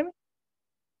problem?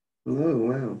 Oh,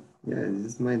 well, yeah, this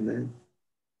is my dad.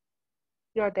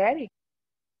 Your daddy?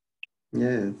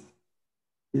 Yes,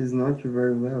 he's not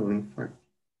very well, in fact.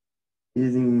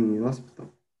 He's in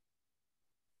hospital.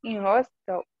 In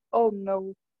hospital? Oh,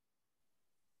 no.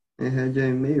 I had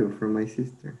an email from my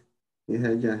sister. He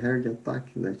had a heart attack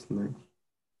last night.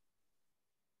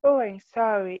 Oh, I'm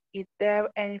sorry. Is there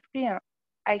anything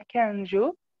I can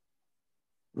do?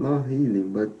 Not really,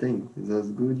 but thanks. It's a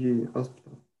good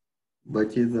hospital.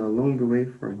 But it's a long way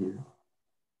from here.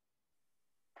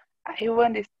 I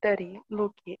want to study.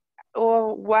 Look,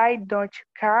 oh, why don't you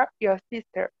call your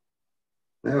sister?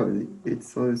 No,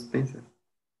 it's so expensive.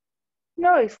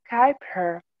 No, Skype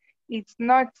her. It's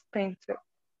not expensive.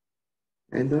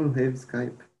 I don't have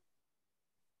Skype.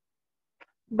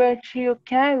 But you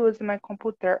can use my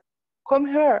computer. Come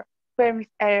here. Films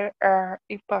are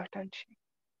important.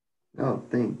 Oh,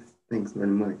 thanks. Thanks very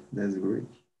much. That's great.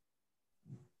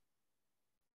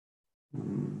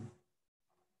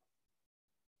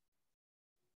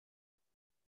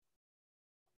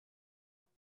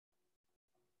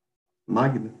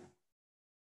 Magda?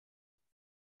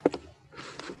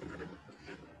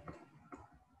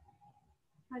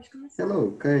 Pode começar.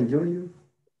 Hello, can I join you?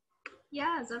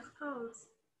 Yes, of course.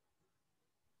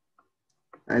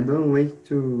 I don't wish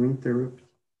to interrupt.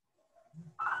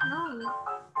 No,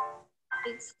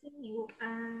 it's you.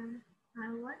 I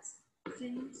was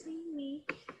thinking me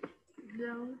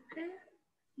daughter.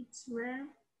 It's rare,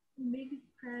 big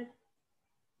cat,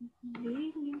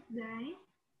 big day.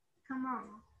 Come on.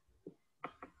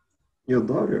 Your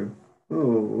daughter?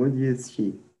 Oh, what is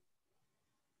she?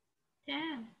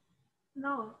 10.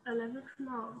 No, 11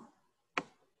 more.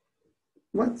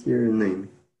 What's your name?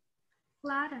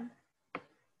 Clara.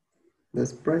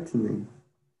 That's pretty name.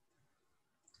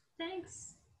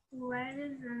 Thanks. Rather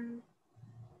than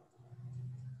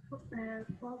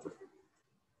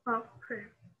popper.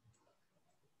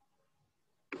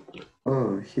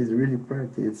 Oh, she's really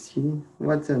pretty, is she?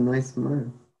 What a nice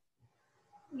smile.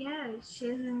 Yeah,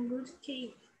 she's a good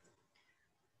kid.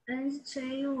 And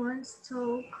she wants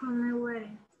to come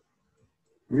away.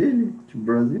 Really? To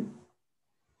Brazil?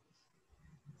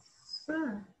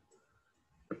 So,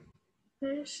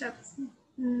 her shops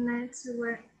next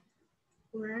were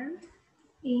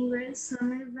in the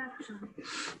summer vacation.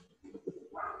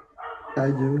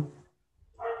 I do.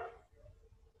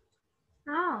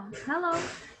 Oh, hello.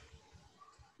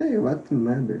 Hey, what's the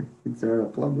matter? Is there a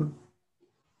problem?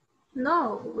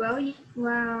 No, well,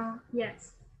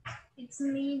 yes. It's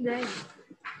me, Daddy.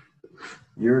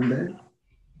 Your dad?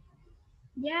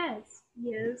 Yes,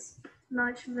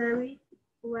 not very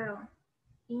well.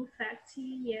 In fact,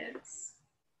 yes.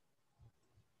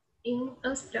 In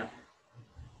hospital.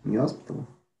 In hospital?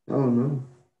 Oh no.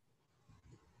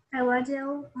 I was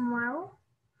well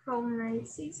from my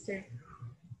sister.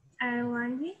 I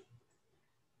was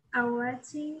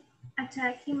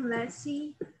attacking last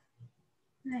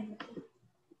night.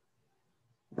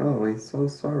 Oh, I'm so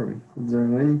sorry. Is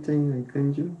there anything I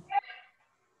can do?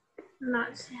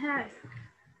 Not have.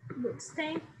 But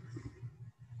stay.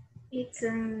 It's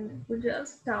a good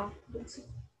hospital, but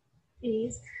it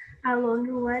is a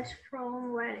long way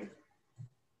from where.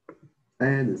 I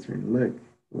understand. Look,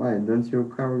 why don't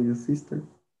you call your sister?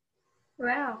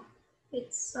 Well,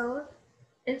 it's so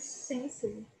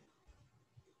expensive.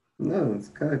 No,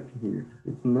 Skype here.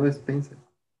 It's no expensive.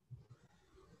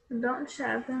 Don't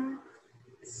have them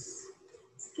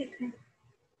skipping.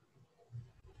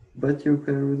 But you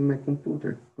can use my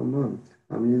computer. Come on,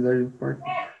 I'm user partner.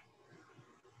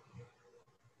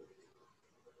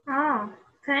 Oh,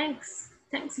 thanks.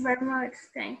 Thanks very much.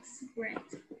 Thanks, great.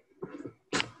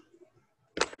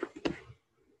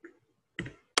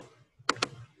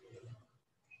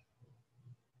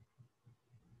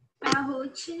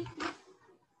 Ruth.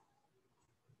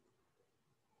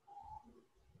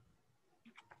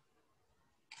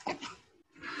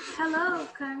 Hello,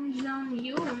 can I join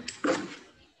you?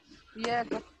 Yes,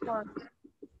 of course.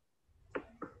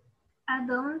 I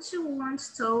don't want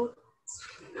to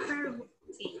spare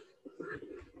tea.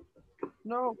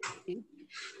 No,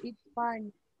 it's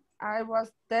fine. I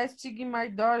was testing my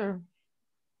daughter.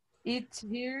 It's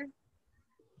here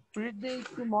birthday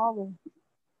tomorrow.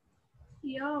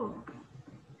 Yo,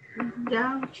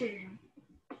 daughter.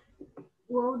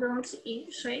 Well, don't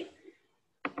eat straight.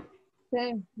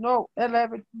 10, no,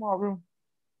 11 tomorrow.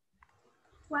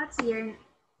 What's your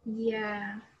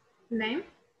name?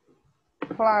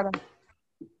 Clara.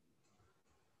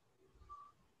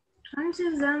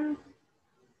 Antes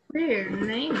weird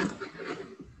name.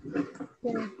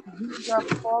 10, here's a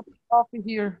photo of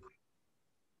here.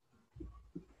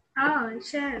 Oh,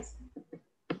 chess.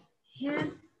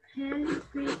 Here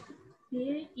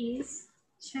is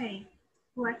Shay.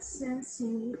 What's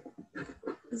sensing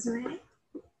is name?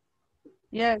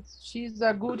 Yes, she's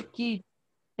a good kid,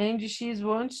 and she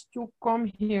wants to come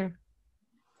here.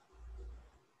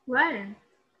 Where?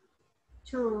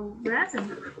 To Brazil?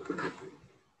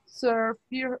 Sir,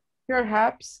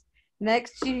 perhaps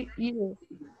next year, in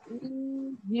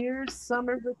year's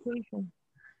summer vacation.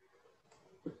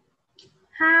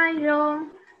 Hi, Joe.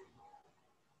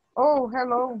 Oh,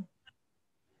 hello.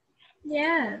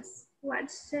 Yes.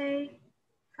 What's say,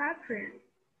 Catherine?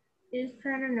 Is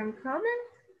there no problem?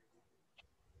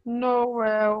 No,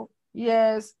 well,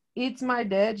 yes, it's my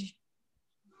dad.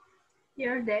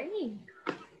 Your daddy?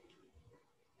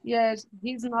 Yes,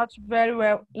 he's not very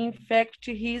well. In fact,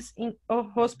 he's in a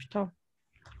hospital.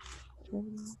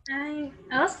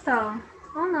 Hospital?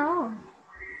 Oh no.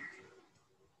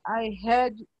 I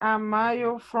had a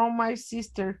mail from my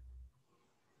sister.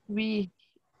 We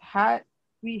had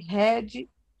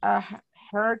a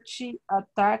heart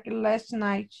attack last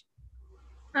night.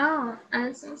 Oh,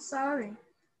 I'm so sorry.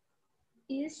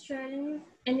 Is there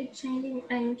any changing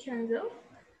any channel?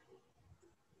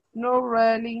 No,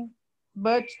 really.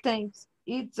 but thanks.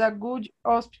 It's a good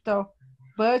hospital,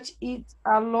 but it's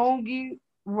a long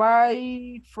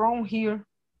way from here.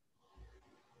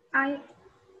 I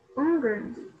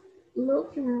wondered.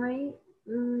 Look, my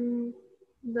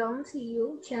don't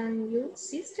you can you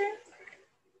sister?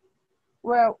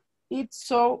 Well, it's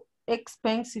so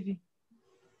expensive.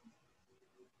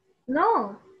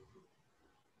 No.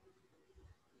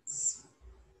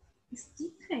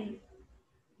 Stephen.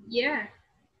 Yeah.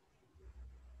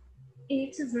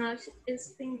 It is not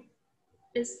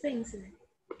expensive.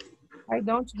 I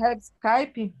don't have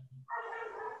Skype.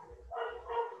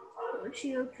 But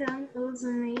you can use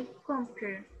my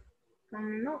computer.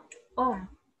 No. Oh.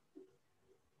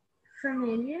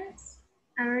 Familiars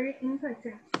are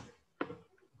important.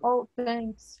 Oh,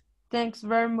 thanks. Thanks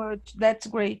very much. That's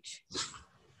great.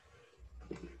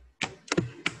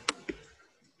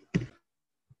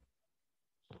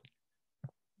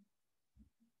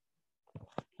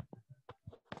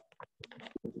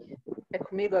 É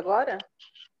comigo agora?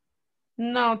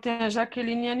 Não, tem a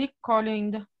Jaqueline e a Nicole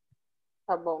ainda.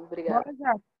 Tá bom, obrigada. Bora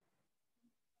já.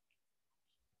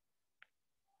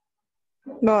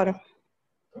 Bora.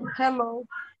 Hello,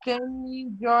 can we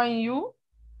join you?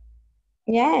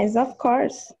 Yes, of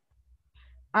course.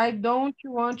 I don't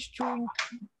want to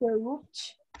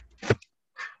interrupt.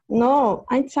 No,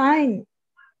 I'm fine.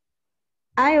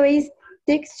 I was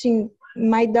texting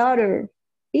my daughter.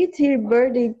 It's her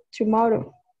birthday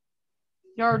tomorrow.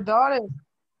 Your daughter,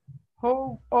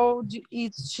 how old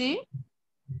is she?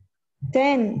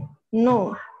 10.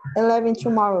 No, 11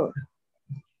 tomorrow.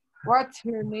 What's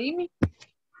her name?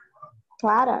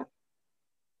 Clara.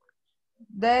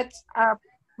 That's a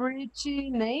pretty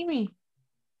name.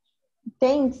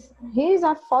 Thanks. Here's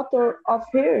a photo of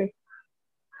her.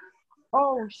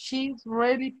 Oh, she's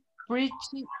really pretty,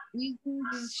 isn't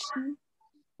she?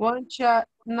 Want a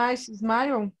nice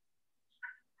smile?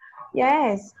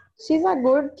 Yes, she's a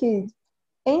good kid.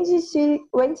 And she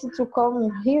went to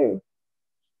come here.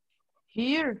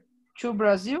 Here to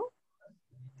Brazil?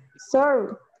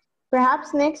 Sure.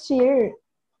 Perhaps next year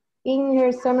in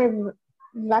her summer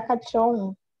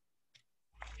vacation.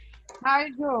 Hi,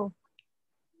 Joe.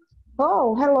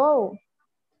 Oh, hello.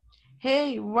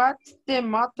 Hey, what's the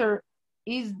matter?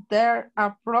 Is there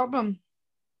a problem?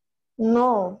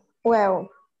 No. Well,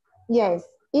 yes,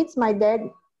 it's my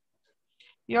daddy.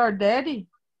 Your daddy?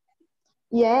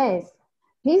 Yes,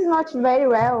 he's not very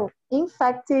well. In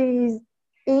fact, he's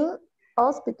in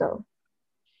hospital.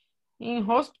 In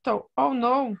hospital? Oh,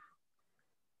 no.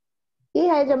 He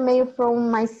had a mail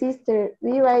from my sister.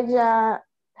 We read a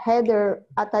header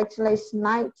attacked last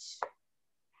night.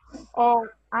 Oh,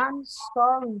 I'm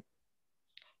sorry.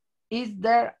 Is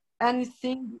there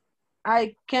anything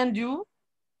I can do?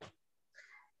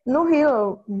 No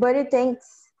hero, but it thinks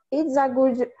it's a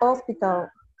good hospital,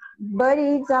 but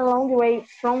it's a long way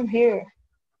from here.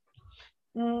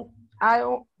 I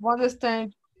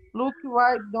understand. Look,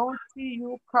 why don't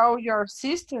you call your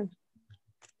sister?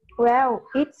 Well,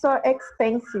 it's so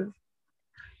expensive.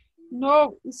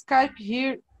 No, Skype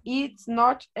here. It's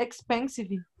not expensive.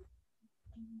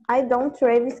 I don't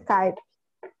have Skype.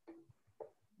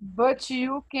 But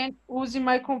you can use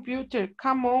my computer.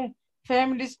 Come on,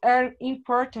 families are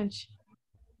important.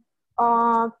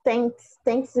 Thanks.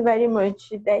 Thanks very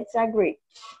much. That's a great.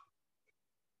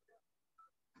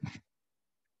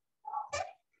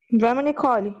 Vamos,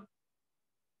 Nicole.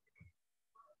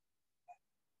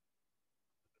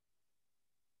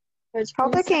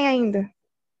 Falta quem ainda?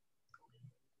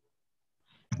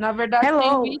 Na verdade, Hello.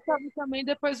 tem o Ítalo também,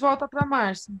 depois volta para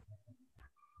Márcia.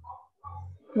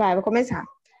 Vai, vou começar.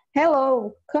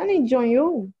 Hello, can I join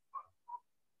you?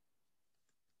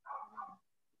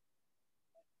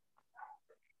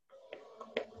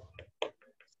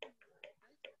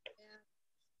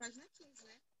 Página 15,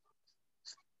 né?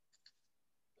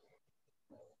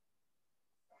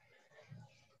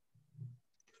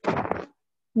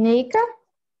 Nica?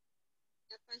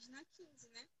 É a página 15,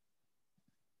 né?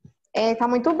 É, tá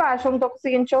muito baixo, eu não tô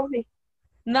conseguindo te ouvir.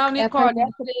 Não, Nicole, É a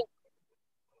é 13.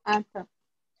 Ah, tá.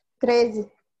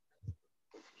 13.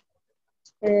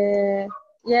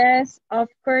 Yes,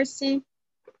 of course.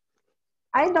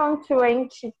 I don't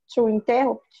want to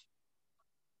interrupt.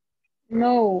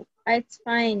 No, it's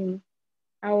fine.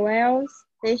 I was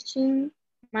testing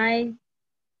my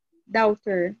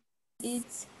daughter.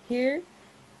 It's her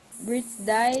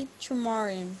birthday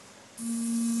tomorrow.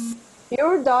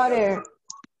 Your daughter,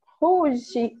 who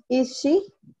is she? Is she?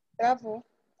 Travou.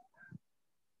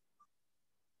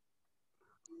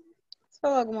 Você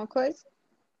falou alguma coisa?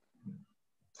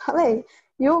 Falei.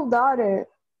 Your daughter,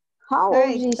 how old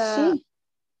Peraí, is she?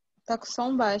 Tá com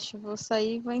som baixo. Vou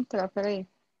sair e vou entrar, peraí.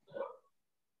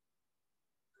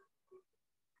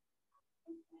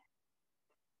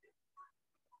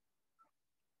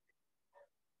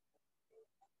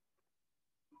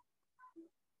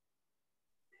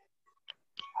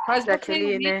 Faz você e o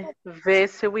Jaqueline, Ítalo. vê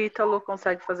se o Ítalo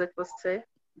consegue fazer com você.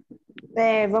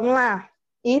 Vamos lá.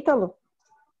 Ítalo.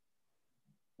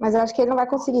 Mas eu acho que ele não vai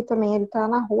conseguir também. Ele tá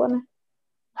na rua, né?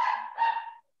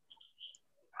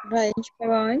 Vai, a gente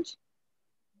pegou onde?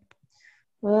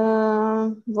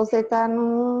 Você tá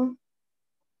no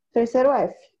terceiro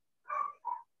F.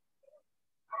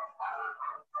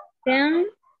 10,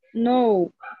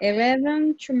 no.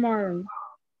 11, tomorrow.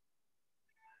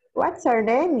 What's her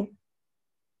name?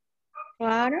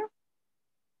 Clara,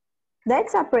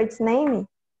 That's a pretty name.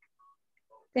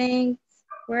 thanks.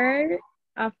 Where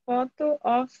a photo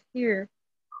of her.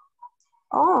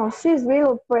 Oh, she's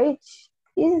really pretty.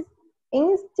 Isn't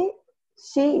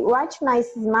she? What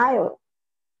nice smile.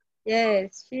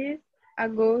 Yes, she's a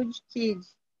good kid.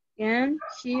 And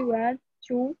she wants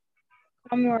to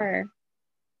come where?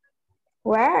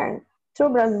 Where? To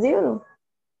Brazil?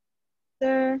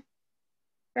 The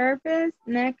purpose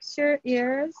next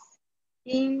year's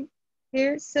in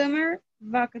her summer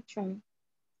vacation.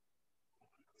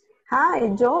 Hi,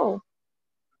 Joe.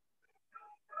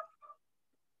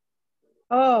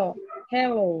 Oh,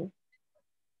 hello.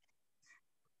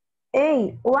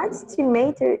 Hey, what's the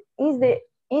matter? Is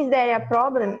there a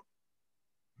problem?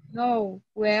 No,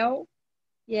 well,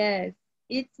 yes,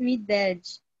 it's me, Dad.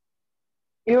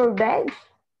 Your dad?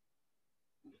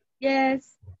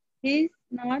 Yes, he's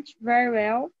not very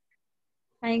well.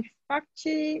 In fact,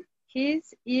 he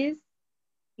is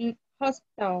in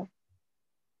hospital.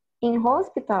 In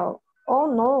hospital? Oh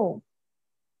no.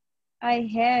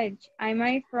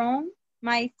 I'm from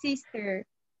my sister.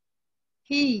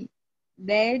 He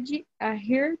died a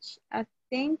heart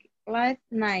attack last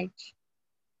night.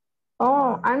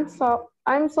 Oh, I'm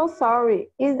so sorry.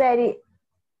 Is there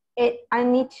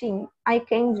anything I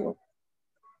can do?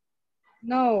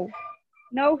 No,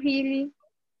 no really,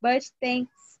 but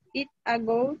thanks. It's a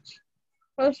good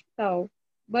hospital,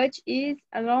 but it's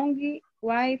a long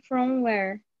way from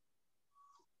where.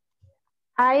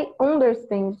 I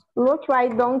understand. Look, why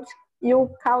don't you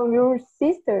call your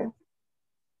sister?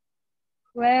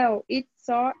 Well, it's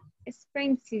so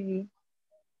expensive.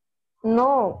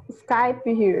 No, Skype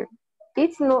here.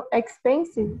 It's not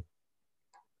expensive.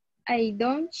 I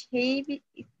don't have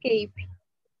escape.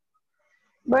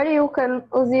 But you can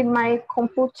use my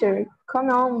computer. Come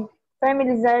on,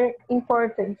 families are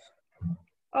important.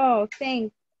 Oh,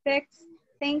 thanks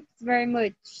very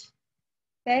much.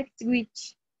 That's good.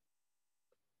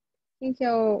 Quem que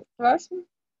é o próximo?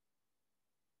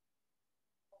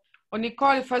 Ô,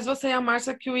 Nicole, faz você e a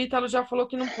Márcia que o Ítalo já falou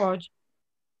que não pode.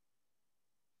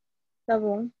 Tá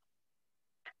bom.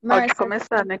 Pode Márcia.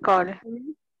 começar, Nicole.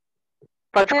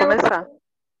 Pode Hello. começar.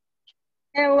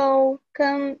 Hello,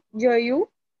 can you?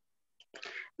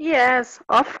 Yes,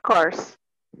 of course.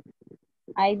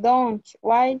 I don't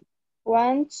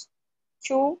want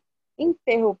to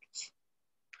interrupt.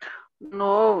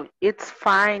 No, it's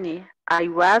fine. I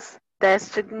was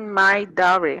testing my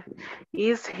daughter.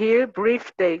 Is her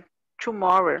birthday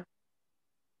tomorrow?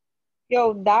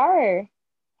 Your daughter?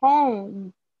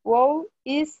 What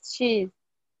is she?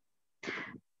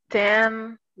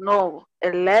 10, no,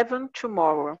 11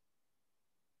 tomorrow.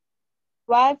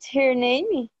 What's her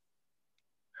name?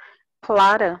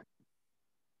 Clara,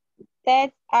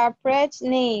 That's a pretty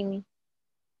name.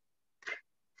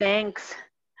 thanks.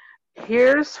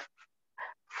 Here's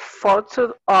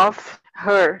photo of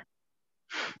her.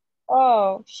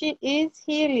 Oh, she is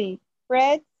really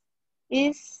pretty.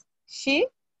 Is she?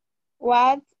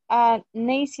 What a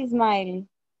nice smile.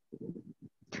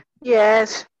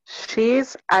 Yes,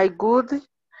 she's a good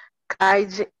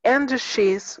kid and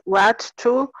she's what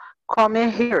to come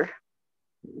here.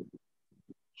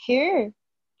 Here?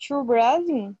 To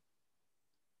Brazil?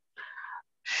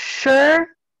 Sure,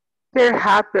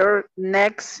 perhaps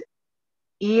next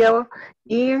year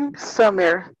in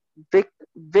summer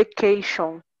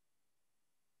vacation.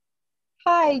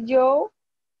 Hi, Joe.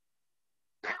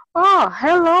 Oh,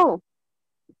 hello.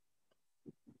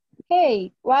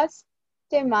 Hey, what's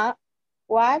the matter?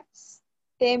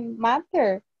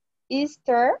 Is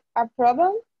there a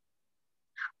problem?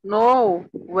 No,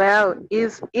 well,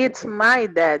 it's my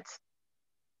dad.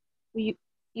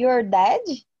 Your dad?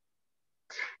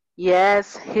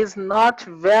 Yes, he's not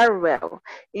very well.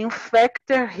 In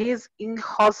fact, he's in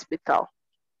hospital.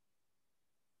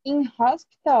 In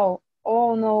hospital?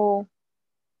 Oh no.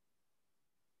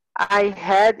 I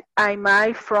had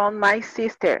email from my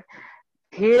sister.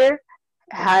 He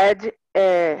had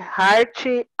a heart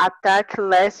attack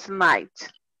last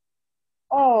night.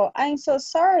 Oh, I'm so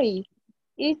sorry.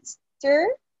 Is there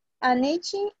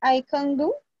anything I can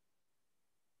do?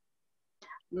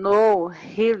 No,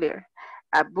 Hiller.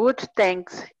 But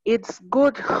thanks. It's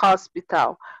good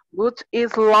hospital. But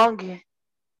it's long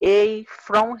way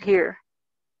from here.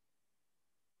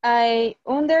 I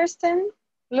understand.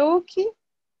 Look,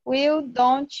 Will,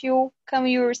 don't you come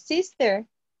your sister?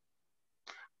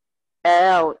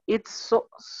 Oh, it's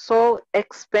so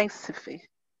expensive.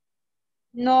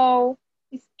 No,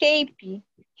 escape.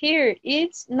 Here,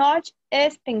 it's not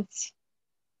expensive.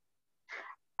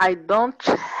 I don't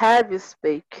have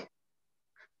Skype.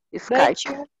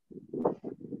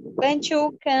 But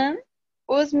you can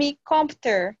use my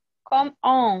computer. Come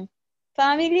on.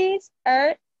 Families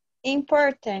are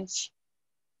important.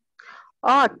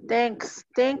 Oh, thanks.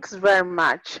 Thanks very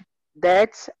much.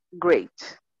 That's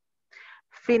great.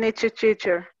 Finish,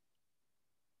 teacher.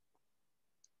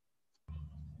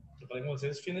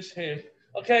 Finish here.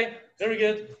 Okay, very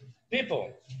good.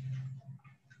 People.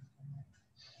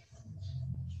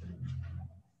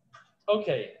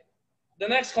 Okay, the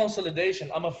next consolidation,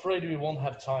 I'm afraid we won't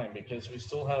have time because we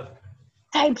still have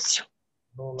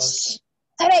no lesson.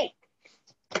 Sorry.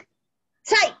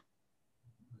 Sorry.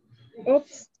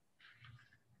 Oops.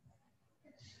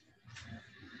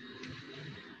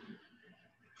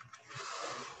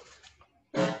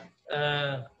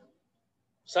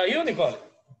 Saiu, Nicole?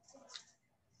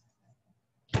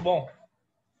 Que bom.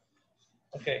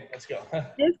 Okay, let's go.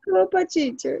 Desculpa,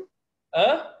 teacher.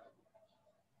 Hã?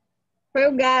 Foi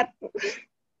o gato.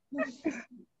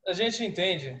 A gente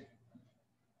entende.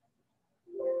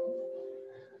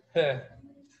 Yeah.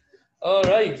 All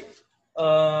right.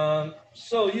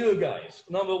 So you guys,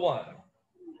 number one.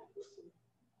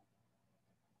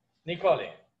 Nicole,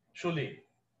 Shuli.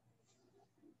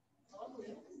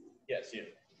 Yes, you.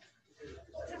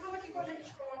 Você falou que quando a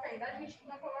gente coloca a idade, a gente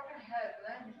não coloca have,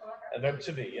 né? A gente coloca... A verb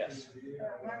to be, yes.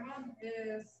 My mom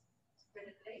is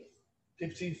 23.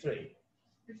 53.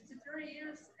 53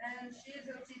 years, and she is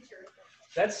a teacher.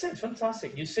 That's it,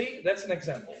 fantastic. You see, that's an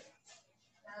example.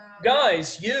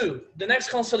 Guys, you, the next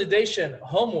consolidation,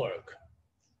 homework.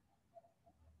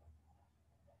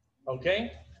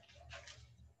 Okay?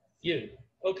 You.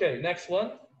 Okay, next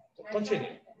one.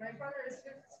 Continue. My father is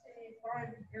 55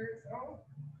 years old.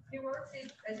 He works in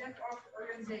agent of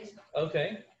organization.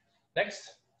 Okay.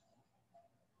 Next.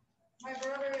 My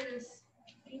brother is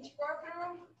 24.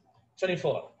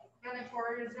 24.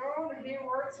 24 years old. He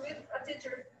works with a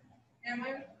teacher. And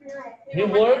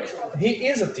He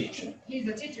is a teacher. He's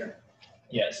a teacher.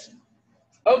 Yes.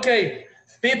 Okay,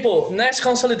 people, next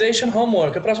consolidation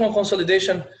homework. A próxima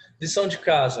consolidation, lição de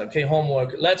casa. Okay,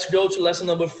 homework. Let's go to lesson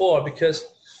number 4 because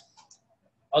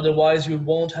otherwise we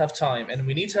won't have time. And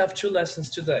we need to have 2 lessons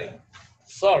today.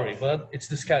 Sorry, but it's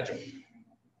the schedule.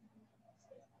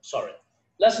 Sorry.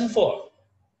 Lesson 4.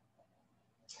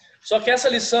 Só que essa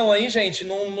lição aí, gente,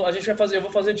 não, a gente vai fazer, eu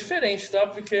vou fazer diferente, tá?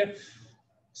 Porque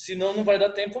senão não vai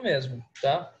dar tempo mesmo,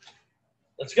 tá?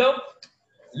 Let's go.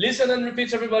 Listen and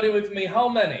repeat everybody with me. How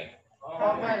many?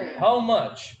 How many? How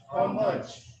much? How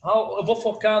much? Eu vou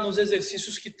focar nos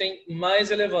exercícios que têm mais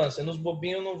relevância. Nos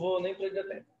bobinhos eu não vou nem perder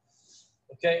tempo.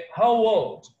 Okay? How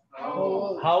old? How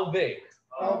old? How big?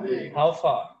 How big? How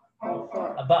far? How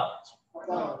far? About?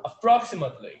 About?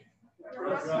 Approximately?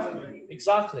 Approximately?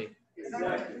 Exactly?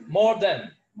 Exactly? More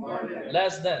than? More than?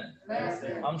 Less than? Less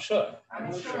than? I'm sure?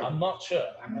 I'm sure? I'm not sure?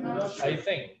 I'm not sure? I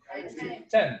think? I think?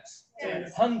 Tens?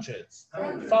 Tens? Hundreds?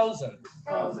 Hundreds? Thousands?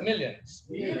 Thousands? Millions?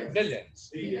 Millions? Billions?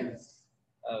 Billions?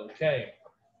 Okay.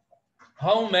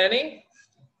 How many?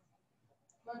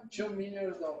 $2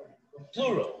 million.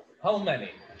 Plural. How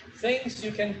many? Things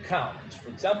you can count. For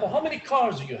example, how many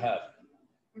cars do you have?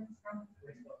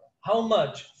 How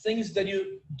much? Things that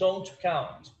you don't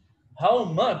count. How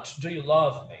much do you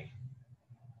love me?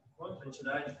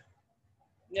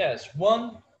 Yes,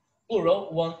 one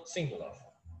plural, one singular.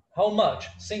 How much?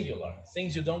 Singular.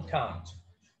 Things you don't count.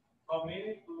 How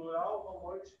many plural,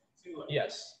 how much singular?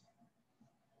 Yes.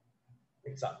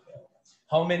 Exactly.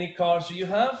 How many cars do you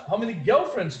have? How many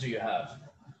girlfriends do you have?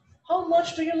 How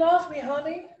much do you love me,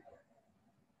 honey?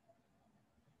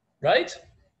 Right?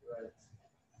 Right.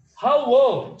 How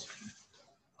old?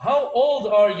 How old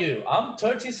are you? I'm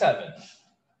 37.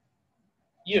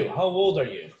 You, how old are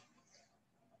you?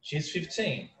 She's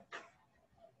 15.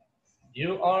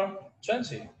 You are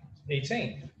 20,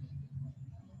 18,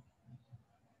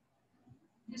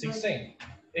 16,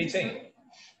 18,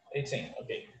 18.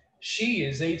 Okay. She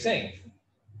is 18.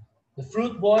 The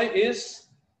fruit boy is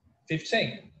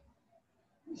 15.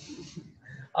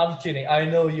 I'm kidding. I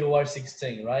know you are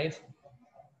 16, right?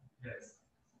 Yes.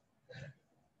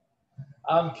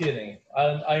 I'm kidding.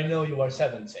 I know you are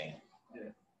 17. Yeah.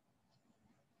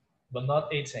 But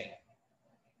not 18.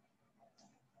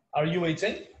 Are you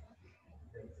 18?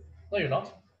 No, you're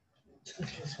not.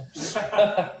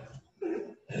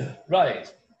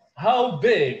 Right. How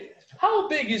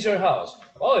big is your house?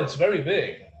 Oh, it's very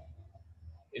big.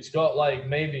 It's got like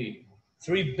maybe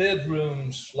 3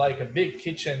 bedrooms, like a big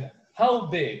kitchen. How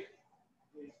big?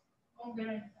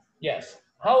 Yes.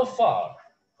 How far?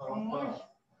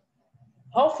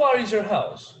 How far is your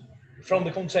house from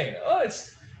the container? Oh,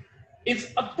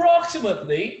 it's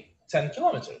approximately 10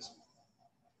 kilometers.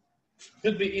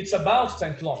 Could be, it's about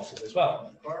 10 kilometers as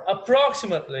well.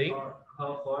 Approximately.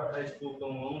 How far? É tipo tão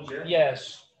longe, é?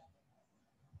 Yes.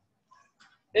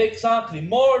 Exactly.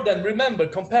 More than, remember,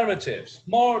 comparatives.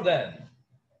 More than.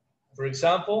 For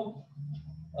example,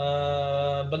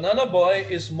 Banana Boy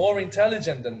is more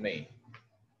intelligent than me.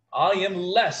 I am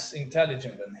less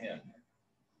intelligent than him.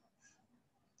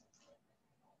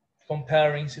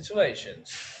 Comparing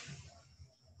situations.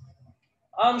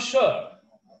 I'm sure.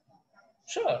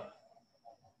 Sure.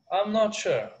 I'm not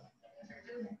sure.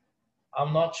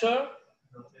 I'm not sure?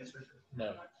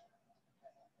 No.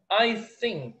 I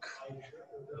think.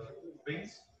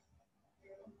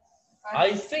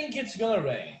 I think it's gonna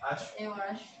rain. Eu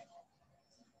acho.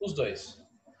 Os dois.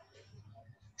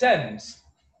 Tens,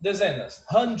 dezenas,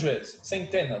 hundreds,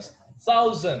 centenas,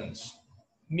 thousands,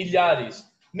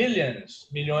 milhares, millions,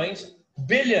 milhões,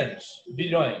 billions,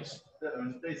 bilhões.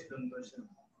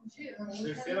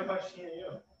 Terceira baixinha aí,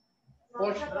 ó.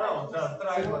 Poxa, não, já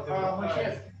traz,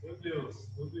 Matheus. Meu Deus,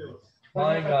 meu Deus.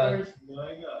 My God.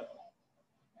 My God.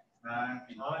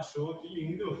 Achou, que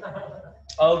lindo.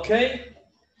 Okay.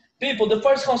 People, the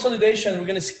first consolidation, we're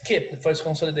going to skip the first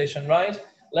consolidation, right?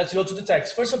 Let's go to the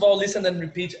text. First of all, listen and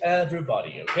repeat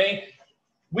everybody, okay?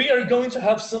 We are going to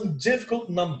have some difficult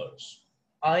numbers.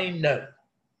 I know.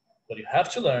 But you have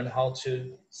to learn how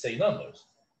to say numbers.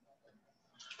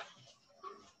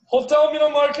 Hotel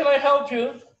Miramar, can I help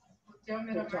you? Hotel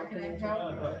Miramar, can I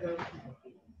help you?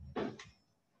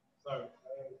 Sorry.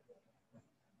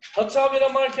 Hotel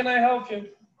Miramar, can I help you?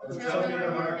 Hotel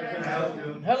Miramar, can I help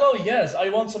you? Hello, yes, I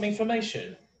want some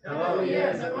information. Hello,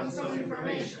 yes, I want some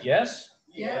information. Yes?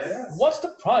 Yes. What's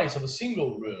the price of a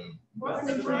single room? What's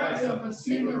the price of a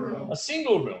single room? A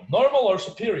single room, normal or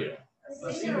superior?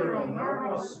 A single room,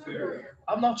 normal or superior?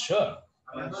 I'm not sure.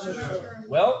 I'm not sure.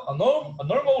 Well, a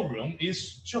normal room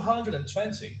is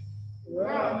 220.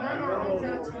 Well, normal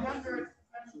is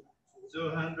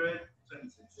 200.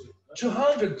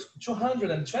 220.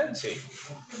 220.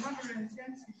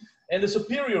 And the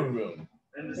superior room?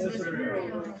 And the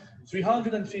superior room?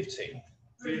 350.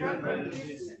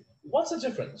 350. What's the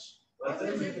difference? What's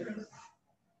the difference?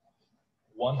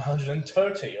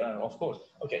 130, of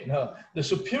course. Okay, no. The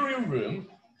superior room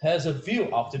has a view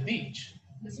of the beach.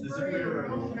 The superior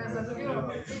room has a view of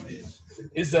the beach.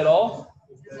 Is that all?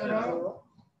 Is that all?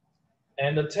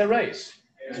 And the terrace?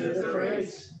 And the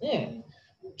terrace.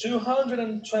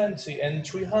 220 and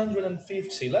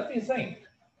 350. Let me think.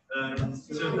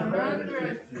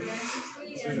 200.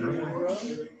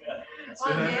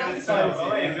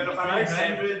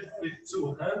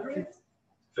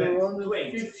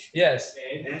 220. Yes.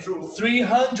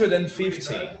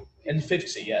 350 and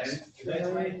 50, yes.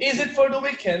 Is it for the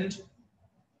weekend?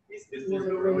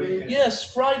 Yes,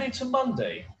 Friday to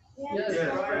Monday.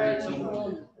 Yes.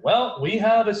 Well, we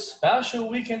have a special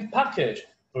weekend package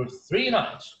for 3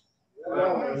 nights.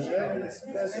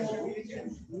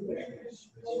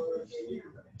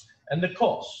 And the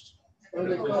cost?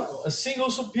 A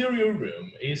single superior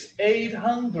room is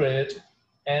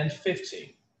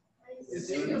 850.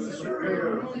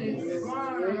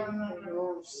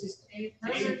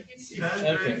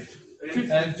 Okay,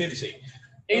 and 50.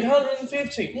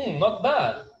 850, not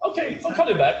bad. Okay, I'll call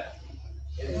you back.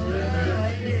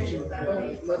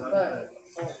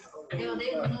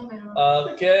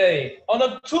 Okay, on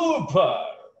October,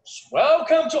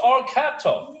 welcome to our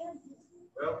capital.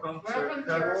 Welcome to our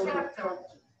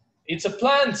capital. It's a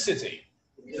planned city.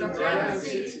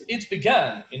 It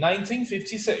began in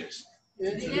 1956.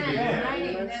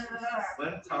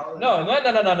 No,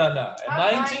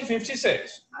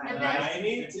 1956.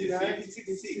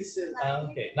 1956.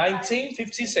 Okay,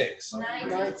 1956.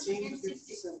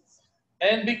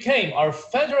 And became our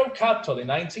federal capital in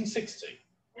 1960.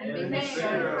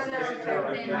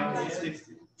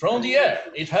 From the air,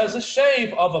 it has the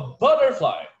shape of a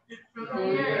butterfly.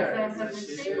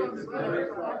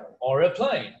 Or a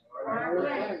plane.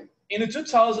 In the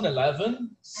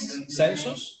 2011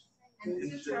 census,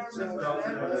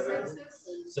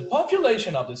 The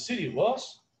population of the city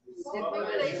was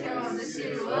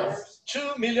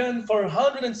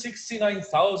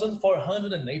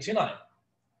 2,469,489.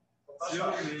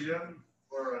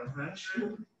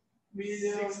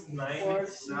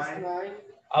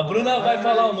 2.469. A Bruna vai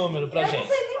falar o número pra gente.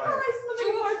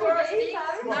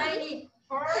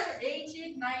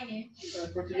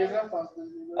 2,469,489. Português é fácil.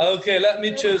 Okay, let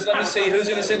me choose. Let me see who's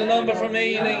going to say the number for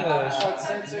me in English.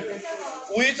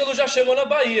 O Ítalo já chegou na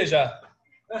Bahia já.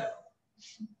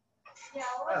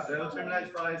 Até eu terminar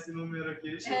de falar esse número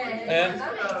aqui.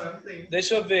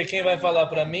 Deixa eu ver quem vai falar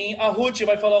pra mim. A Ruth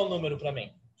vai falar o número pra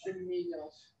mim. 2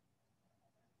 milhões.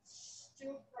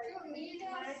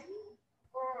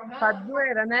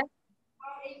 Padroeira, né?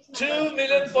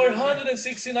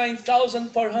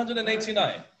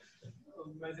 2,469,489.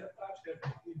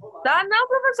 Tá, não,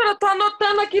 professora. Eu tô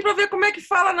anotando aqui para ver como é que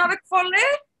fala na hora que for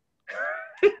ler.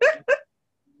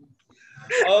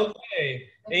 Ok.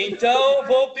 Então,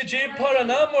 vou pedir para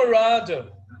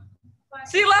namorado.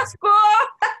 Se lascou!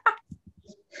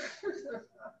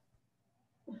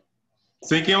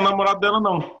 Sei quem é o namorado dela,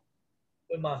 não.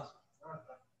 Foi massa.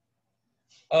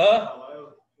 Hã?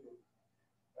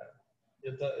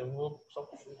 Eu vou só...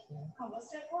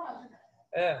 Você pode.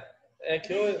 É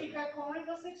que eu... Fica com e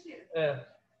você tira.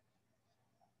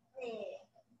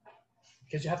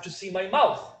 Because you have to see my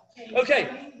mouth. Okay.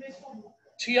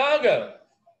 Tiago.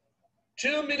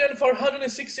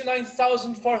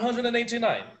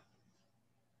 2,469,489.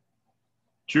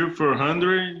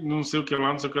 2,400, não sei o que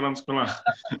lá, não sei o que lá, não sei o que lá.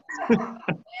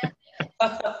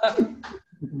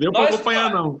 Deu para acompanhar,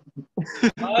 não.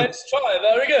 Nice try,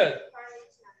 very good.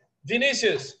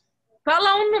 Vinícius.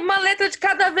 Fala uma letra de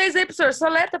cada vez aí, professor.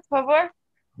 Soletra, por favor.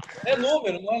 É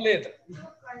número, não é letra.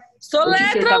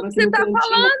 Soletra o que você tá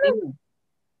falando.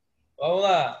 Vamos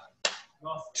lá.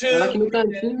 Fala aqui no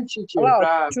cantinho, teacher.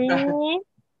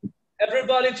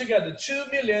 Everybody together.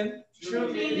 2,400,000.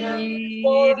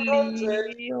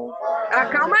 Ah,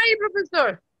 calma aí,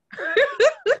 professor.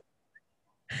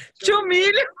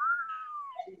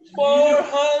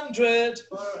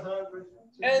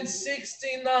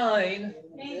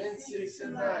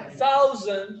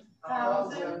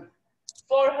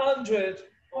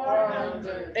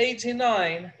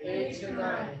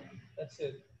 That's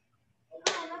it.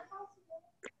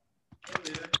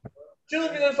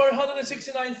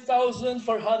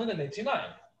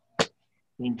 2,469,489.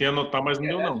 Tentei anotar, mas não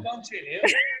deu, não.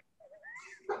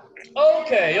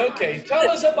 Okay.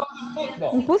 Tell us about the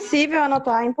football. Impossível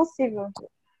anotar, impossível.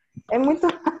 É muito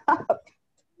rápido.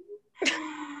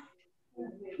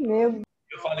 Meu Deus.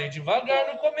 Eu falei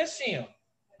devagar no comecinho.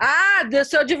 Ah,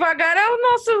 desceu devagar é o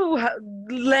nosso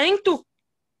lento.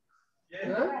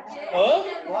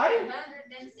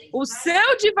 O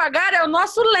seu devagar é o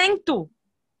nosso lento.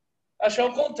 Acho que é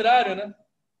o contrário, né?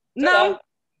 Não.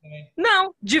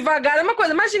 Não, devagar é uma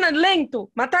coisa. Imagina,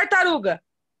 lento, uma tartaruga.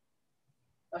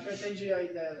 Acho que eu entendi a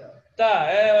ideia dela. Tá,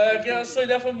 é que a sua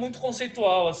ideia foi muito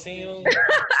conceitual, assim.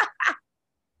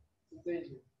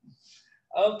 Entendi.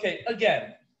 Ok,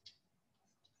 again.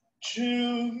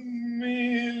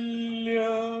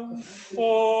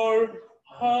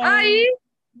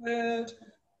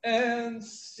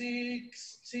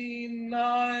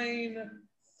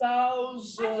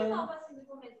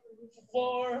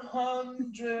 Pode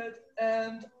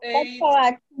falar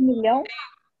aqui 1 milhão?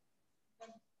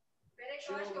 Peraí,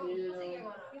 eu acho que eu consegui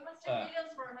agora.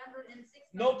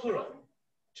 No plural.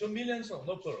 2 million,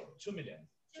 no plural. 2 million.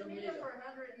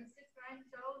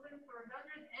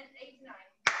 2,469,489.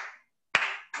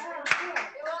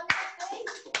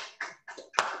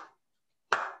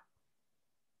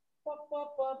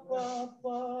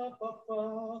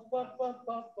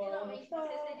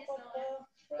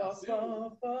 Eu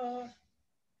anotei.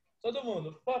 Todo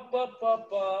mundo.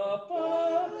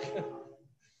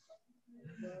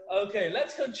 Okay,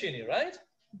 let's continue, right?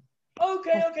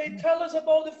 Okay. Tell us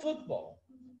about the football.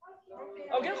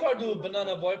 Alguém acorda o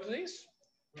Banana Boy, please?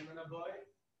 Banana Boy.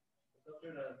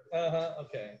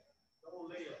 Okay.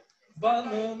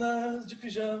 Bananas de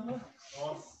pijama.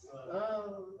 Nossa.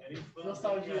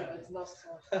 Nostalgia.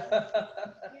 Nossa.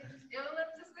 Eu não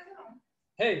lembro dessas coisas, não.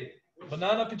 Hey,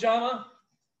 banana pijama.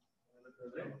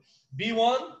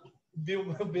 B1.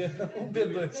 B2.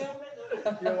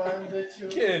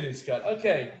 Que eles, cara.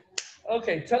 Okay,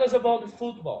 tell us about the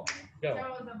football. Go.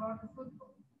 Tell us about the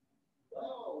football.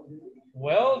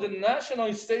 Well, the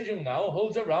national stadium now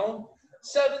holds around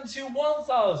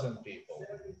 71,000 people.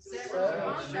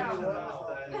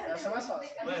 Essa é mais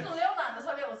fácil. A gente não leu nada,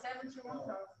 só leu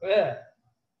 71,000.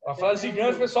 A frase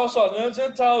gigante, o pessoal só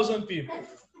 100,000 people.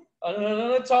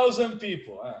 100,000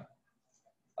 people.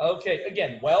 Okay,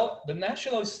 again, well, the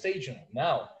National Stadium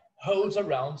now holds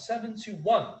around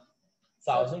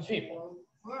 71,000 people.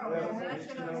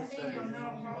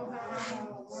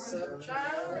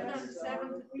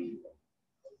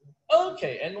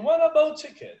 Okay, and what about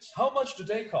tickets? How much do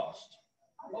they cost?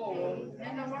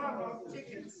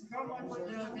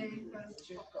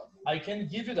 I can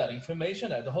give you that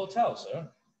information at the hotel, sir.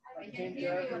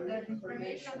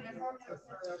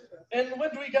 And when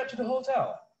do we get to the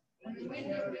hotel?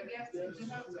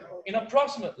 In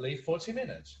approximately 40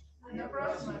 minutes.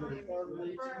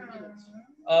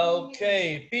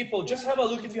 Okay, people, just have a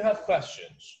look if you have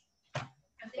questions.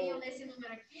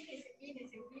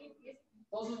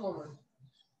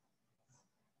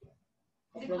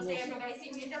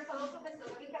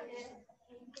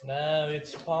 No,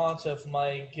 it's part of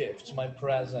my gift, my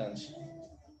present.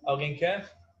 Alguém quer?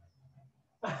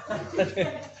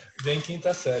 Bem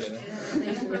quinta série, né?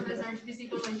 Tem professor de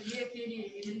psicologia que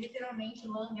ele literalmente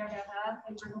lambe a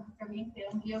garrafa e pergunta se alguém quer.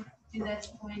 Um dia eu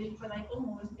fizesse com ele foi lá e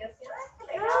tomou. Ele fica assim, que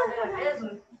legal, né?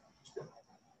 Mesmo?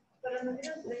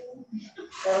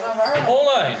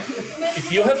 Online.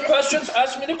 If you have questions,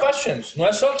 ask me the questions. Não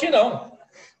é só aqui, não.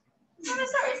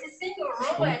 Professor, esse single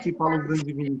room Como que fala o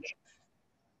 220?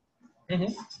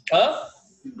 Hã?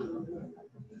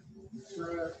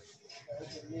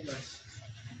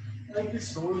 Como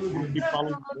que fala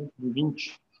o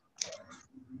 220?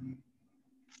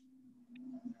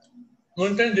 Não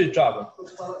entendi, Thiago.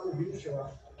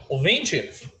 O 20?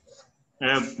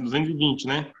 É, 220,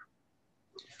 né?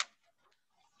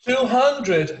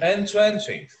 220.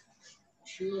 220.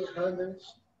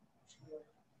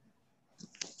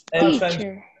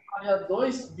 Teacher. É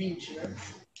 220, né?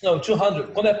 Não,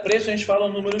 200. Quando é preço, a gente fala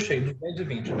um número cheio,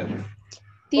 220 mesmo.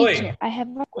 Teacher, I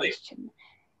have a question.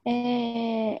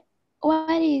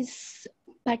 What is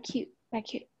package?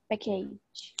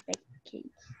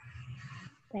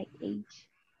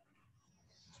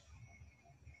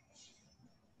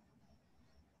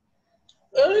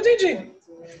 Eu não entendi.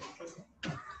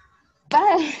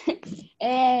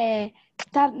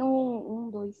 Tá no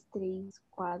 1, 2, 3,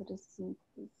 4, 5,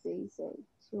 6, 7,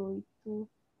 8,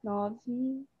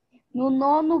 9. No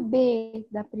nono B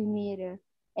da primeira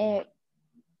é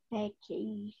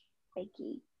package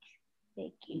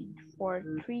for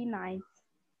 3 nights.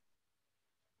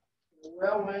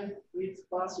 Well, when it's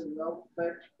possible, well,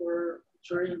 back for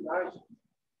 3 nights.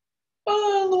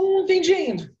 Ah, não entendi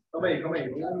ainda. Calma aí. O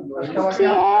que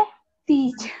é,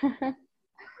 teacher?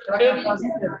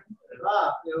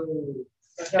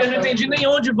 Eu não entendi nem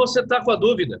onde você tá com a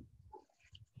dúvida.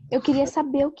 Eu queria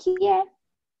saber o que é.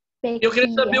 Eu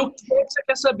queria saber o que é, você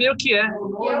quer saber o que é.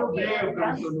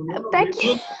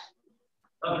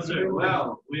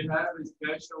 Well, we have a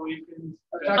special weekend.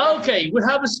 Okay, we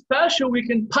have a special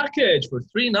weekend package for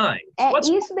 3 nights. What's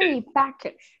isso daí,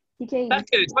 package. O que é isso?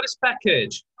 package? What is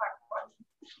package?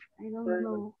 I don't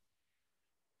know.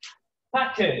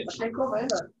 Package.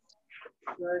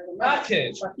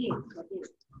 Package.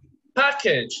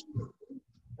 Package.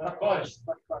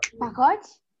 Pacote?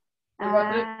 Thank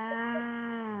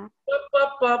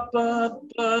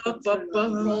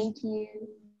you.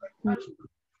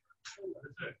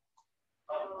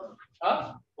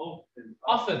 Huh?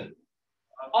 Often.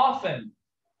 Often.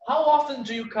 How often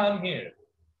do you come here?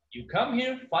 You come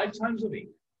here 5 times a week.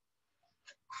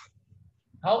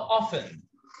 How often?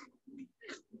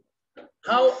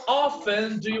 How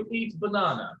often do you eat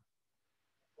banana?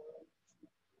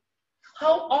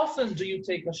 How often do you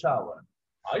take a shower?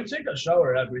 I take a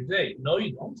shower every day. No,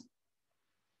 you don't.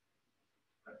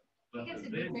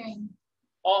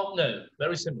 Oh, no,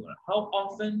 very similar. How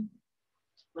often?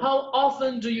 How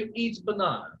often do you eat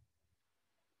banana?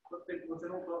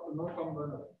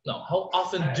 No, how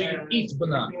often do you eat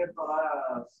banana?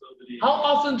 How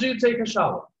often do you take a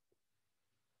shower?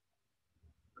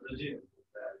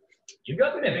 You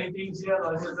got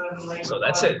it. So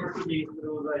that's it.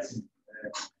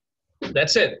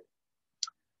 That's it.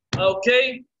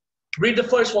 Okay, read the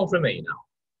first one for me now.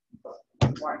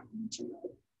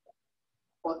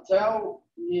 Hotel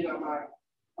Miramar.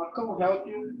 How can we help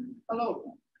you? Hello.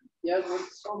 Yes,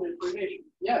 what's some information?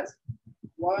 Yes.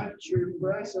 What's your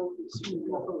price of the sea?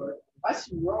 I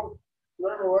see wrong.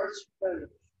 Number words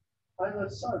Spanish. I'm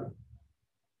not sorry.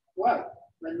 Well,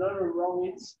 my number wrong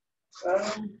is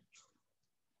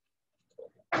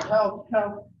help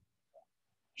help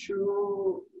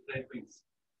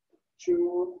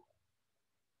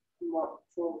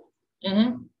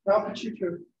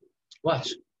teacher. What?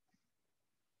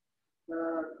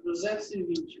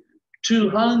 220.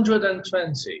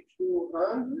 220.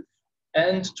 200.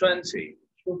 And 20.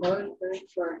 220.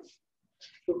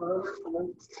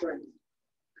 220.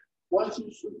 One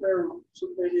super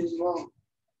is long.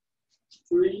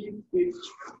 350.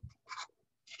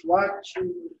 What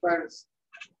two fans?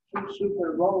 Two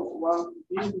super long, one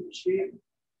big cheap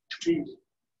big.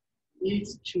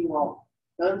 It's too long.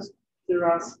 And there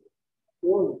are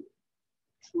one,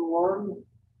 two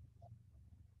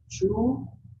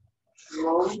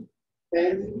long,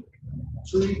 and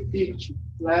 350.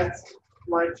 That's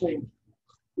my thing.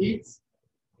 It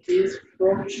is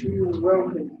from you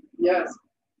welcome. Yes,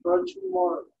 from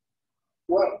tomorrow.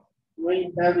 Well,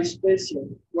 we have a special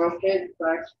welcome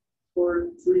back for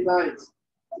 3 nights.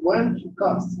 One to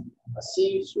cost a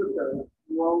single super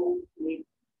one with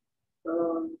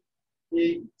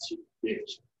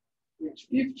 850.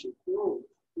 850.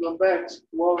 No back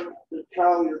one the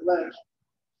cow your back.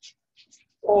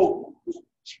 Oh,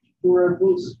 for a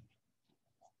boost.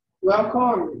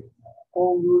 Welcome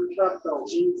on your capital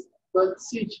in Bud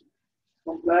City.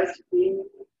 Complex in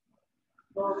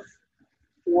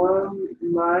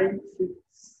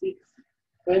 1956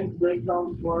 and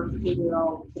breakdown for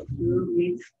federal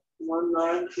means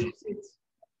 1956.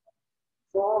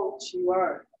 For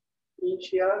TR,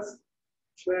 inches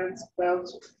transplant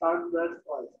on that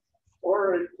point.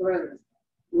 Or a planet,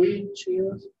 we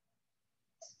choose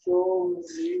from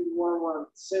 0.11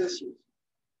 Celsius.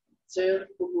 Self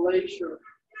population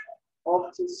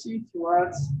of the city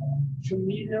was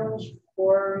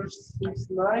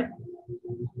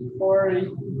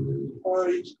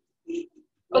 2,469,488.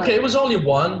 Okay, it was only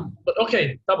one, but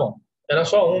okay, tá bom. Era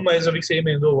só um, mas eu vi que você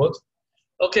emendou o outro.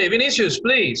 Okay, Vinicius,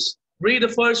 please, read the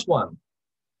first one.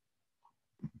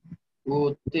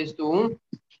 O texto 1?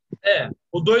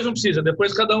 O 2 não precisa,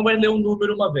 depois cada um vai ler um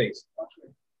número uma vez.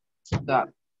 Tá.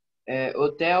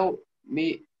 Hotel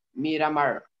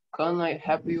Miramar. Can I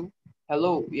help you?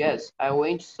 Hello, yes, I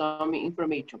want some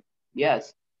information.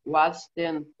 Yes, what's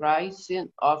the price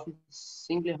of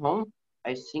single home?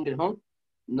 A single home?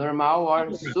 Normal or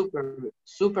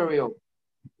superior?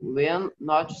 When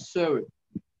not sure.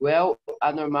 Well,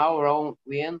 a normal room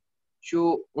when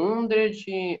 200,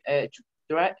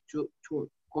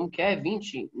 como que é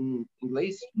 20 em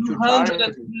inglês?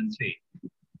 220.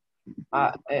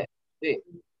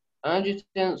 And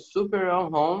then superior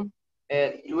home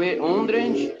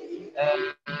 200,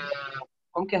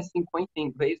 como que é 50 em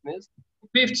inglês mesmo?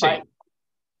 50.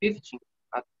 50.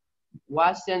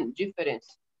 What's the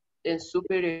difference? The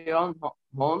superior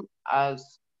home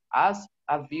as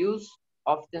a views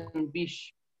of the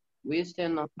beach,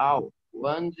 western all,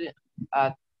 and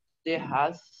a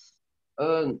terrace,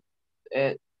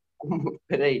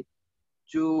 peraí,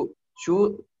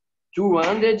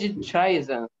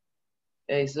 200,000,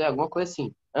 isso é alguma coisa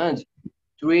assim, and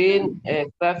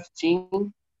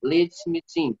 315 let's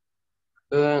meeting,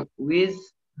 with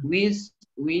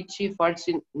which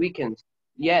 14 weekends.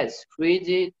 Yes,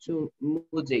 Friday to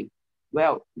Monday.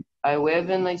 Well, I have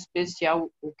a special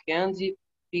weekend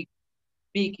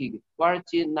picking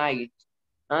party night,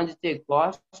 and the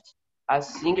cost a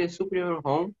single superior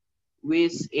home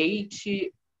with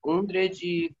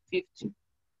 850,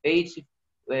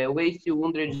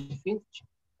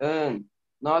 850,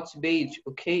 not bad.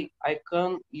 Okay, I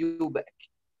can you back.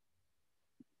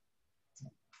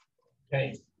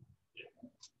 Okay.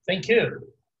 Thank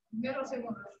you. Primeiro ou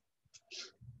segundo?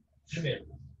 Primeiro.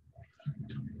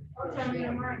 Okay,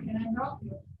 Miramar, can I help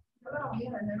you? Hello,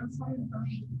 yeah, there was something for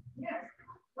me. Yes.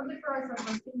 What's the price of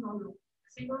a single room?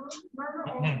 Single room,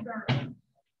 normal or super?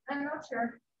 I'm not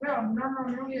sure. Well, normal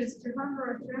room is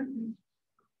 220,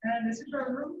 and the super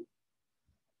room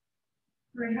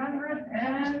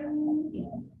 350.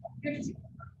 Is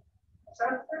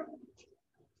that true?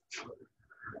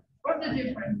 What's the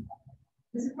difference?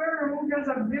 The super room has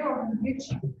a view of the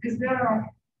beach. Is there a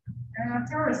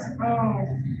terrace? Oh,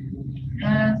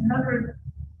 120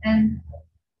 and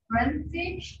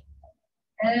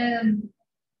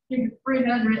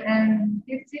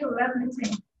 350. Let me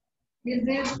think. Is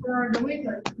this for the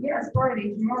weekend? Yes,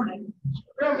 Friday morning.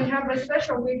 Well, we have a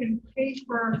special weekend page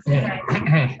for tonight.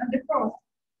 And the cost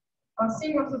of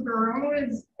single super room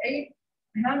is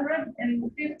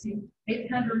 850.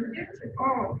 850.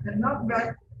 Oh, that's not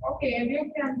bad. Okay, and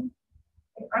you can.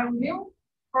 I will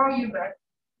call you back.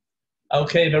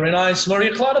 Okay, very nice.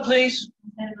 Maria Clara, please.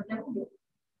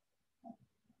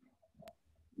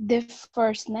 The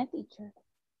first net teacher.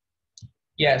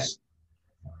 Yes.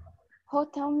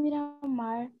 Hotel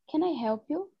Miramar, can I help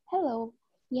you? Hello.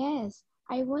 Yes,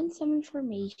 I want some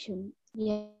information.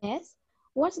 Yes.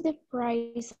 What's the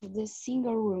price of the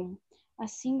single room? A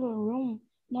single room,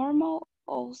 normal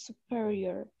or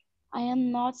superior? I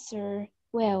am not sure.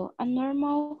 Well, a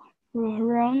normal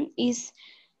room is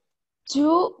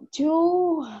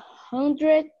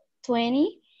 200,000.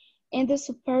 220, and the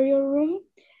superior room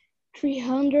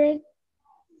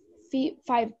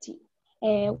 350.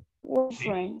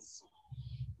 Friends.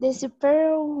 The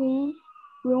superior room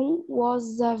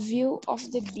was a view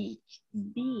of the beach.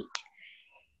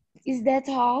 Is that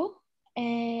all?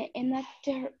 And a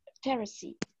terrace.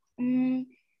 And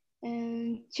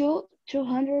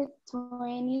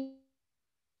 220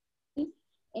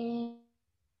 and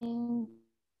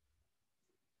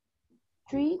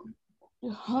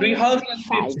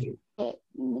 350.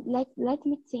 Let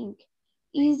me think.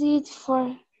 Is it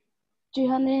for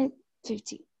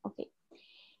 350? Okay.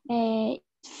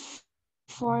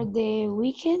 For the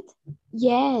weekend?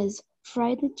 Yes,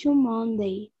 Friday to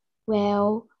Monday.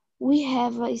 Well, we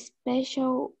have a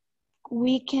special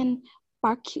weekend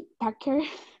packer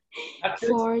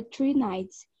for 3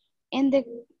 nights. And the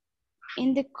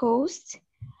cost,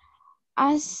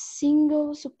 a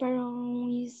single super room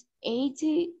is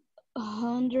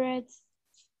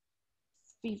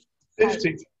 850.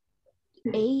 50.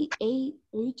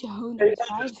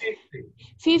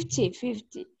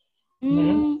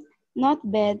 Not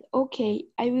bad. Okay,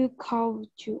 I will call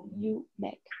you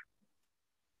back.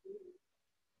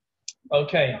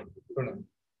 Okay, Bruno.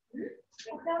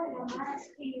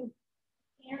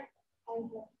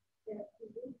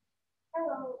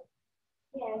 Hello.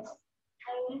 Yes, I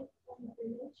went on the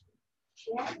beach.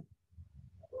 Yes.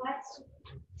 What's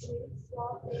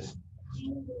what is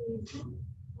Hinduism?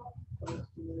 I see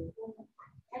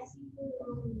the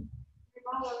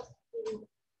flowers.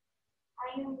 I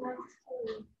am not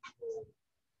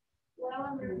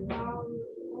well now.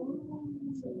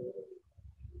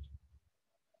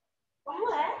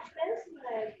 What? That's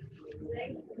like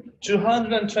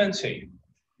 220.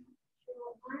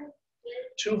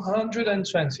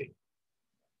 220.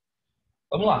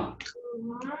 Vamos lá.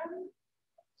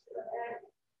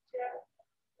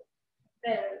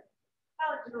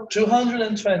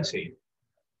 220.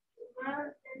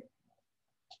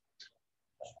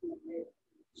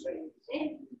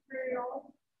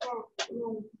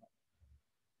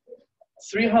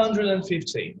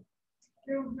 350.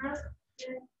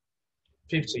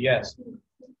 50, yes.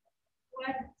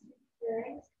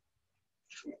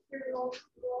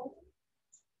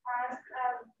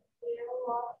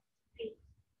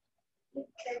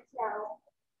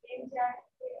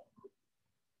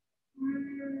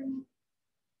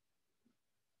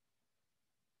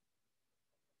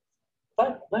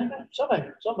 Vai, só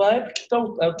vai, porque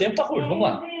então, o tempo tá ruim, vamos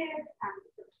lá.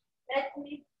 Let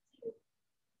me see.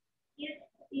 It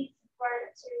is for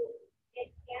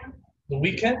The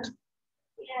weekend?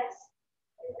 Yes,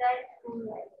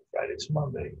 Friday to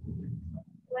Monday.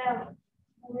 Well,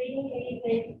 we need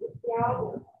a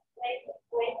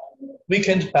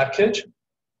Weekend package?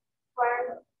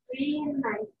 for 3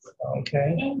 nights.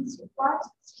 Okay. And what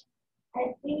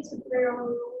I think the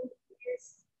room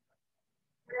is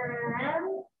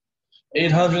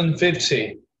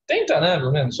 850. Tenta, né,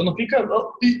 pelo menos? Só não fica.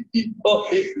 Não.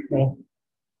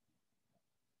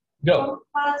 Go.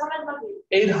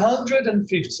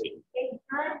 850.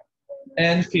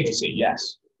 And 50,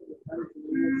 yes.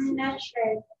 Not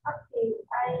sure. Okay,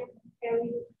 I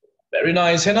am Very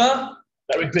nice, Hannah.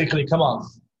 Very quickly, come on.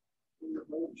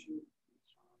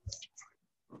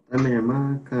 I'm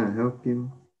Irma, can I help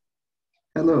you?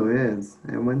 Hello, yes,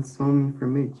 I want some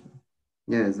information.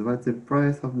 Yes, what's the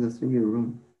price of the single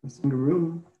room? A single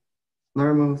room?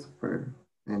 Normal, super.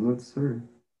 I'm not sure.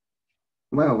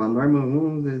 Well, a normal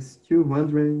room is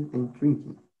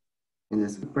 220, and the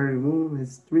super room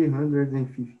is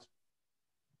 350.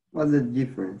 What's the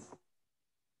difference?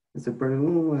 The super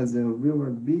room has a river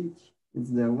beach,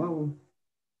 it's the wall,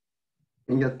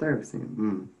 and your terrace.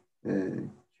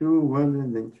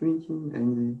 220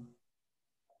 and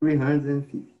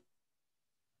 350.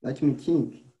 Let me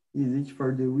think. Is it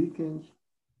for the weekend?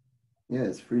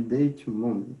 Yes, Friday to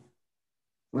Monday.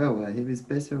 Well, I have a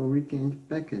special weekend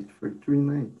package for 3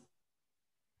 nights.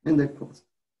 And the cost.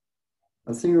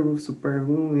 A single super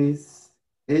room is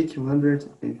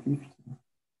 850.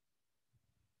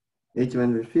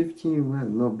 850? Well,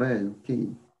 not bad.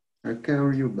 Okay. I'll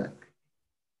call you back.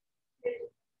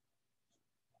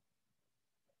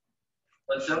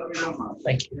 What's up, Irma?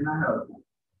 Thank you. Can I help you?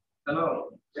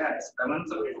 Hello. Yes, I want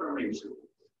some information.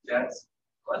 Yes.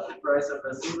 What's the price of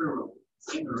a single room?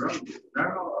 Single room?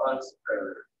 Normal or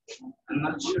superior? I'm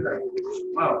not sure.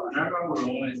 Well, a normal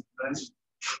room is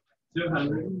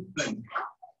 220.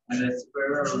 And a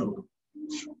superior room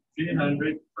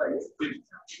 350.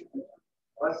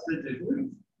 What's the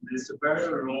difference? The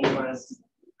superior room has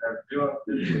a view of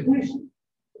the beach.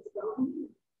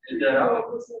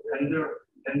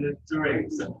 And the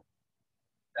terrace.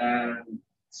 And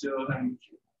 200,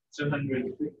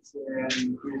 250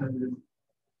 and 300.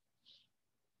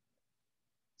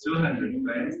 200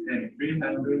 and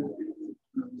 300.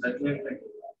 Let me think.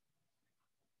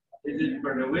 Is it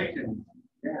for the weekend?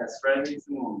 Yes, Friday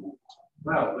tomorrow.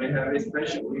 Well, we have a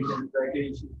special weekend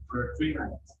package for 3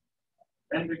 nights.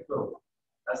 And the quote,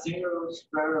 a single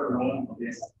square room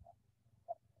is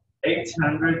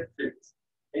 850.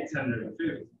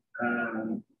 850.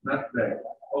 Not bad.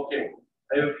 Okay,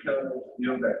 I will tell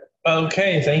you back.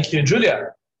 Okay, thank you.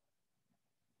 Julia.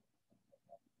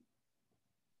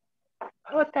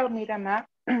 Hotel Miramar,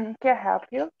 can I help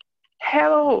you?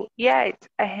 Hello, yes,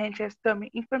 I have just some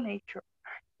information.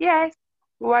 Yes,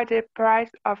 what the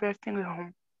price of a single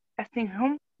room? A single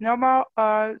room, normal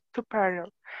or superior?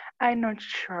 I'm not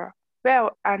sure.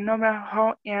 Well, a normal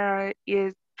home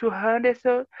is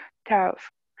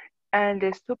 212, and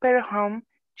the super home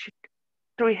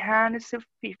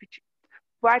 350.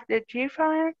 What's the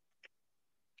difference?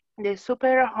 The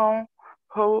super home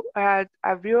who has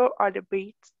a view of the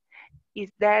beach is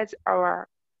that our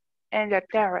and the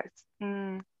terrace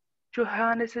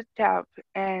 212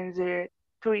 and the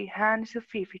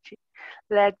 350.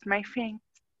 Let's my think.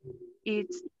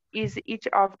 It's is each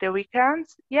of the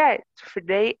weekends? Yes,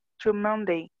 Friday to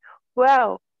Monday.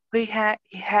 Well,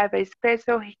 have a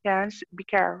special weekend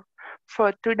because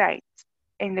for 2 nights.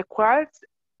 And the quartz,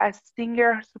 a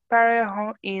single superior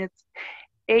home is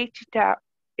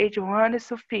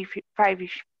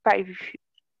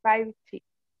 850.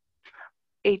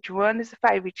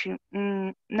 850.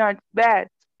 Not bad.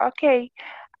 Okay,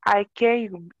 I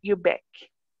can you back.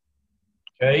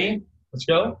 Okay, let's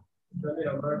go.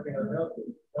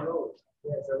 Hello.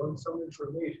 Yes, I want some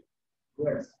information.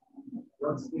 Yes.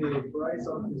 What's the price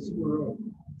of the single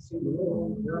room? Single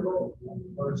room, normal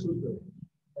or super?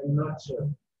 I'm not sure.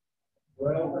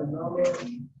 Well, the normal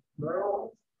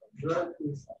drug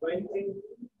is 20,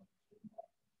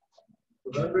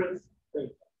 200.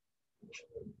 Okay.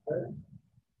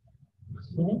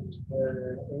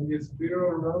 In this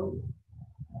bureau room,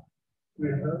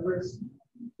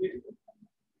 350.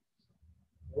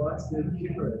 What's the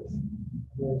difference?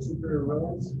 The super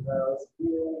rooms has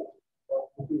still of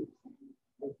the beach.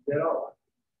 They're all.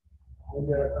 And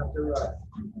they're after right.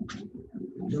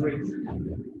 The rates. And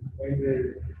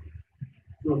the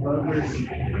 220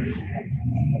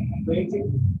 and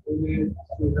the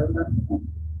 300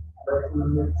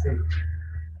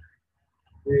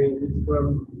 it's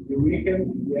from the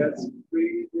weekend, yes,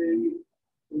 3 days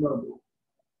to Monday.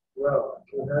 Well,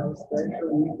 we have a special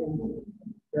weekend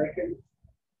package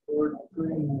for 3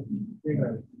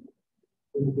 nights.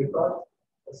 And the cost,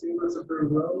 a single super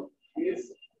room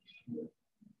is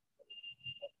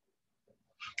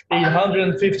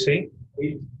 850.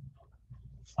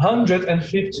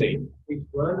 150.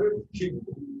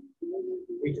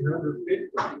 850,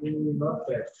 not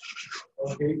bad.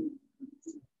 Okay.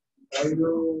 I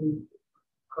will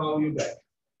call you back.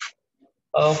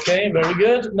 Okay, very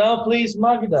good. Now please,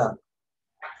 Magda.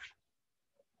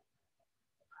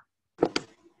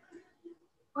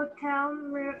 Hotel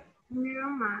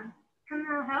Miramar. Can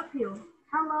I help you?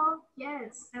 Hello,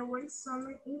 yes, I want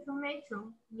some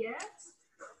information. Yes?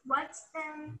 What's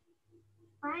the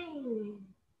fine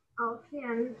of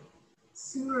a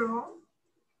single room?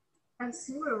 A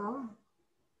single room?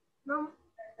 No,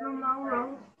 normal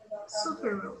room,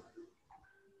 super room.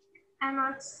 I'm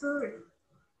not sure.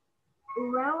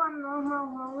 Well, a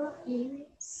normal room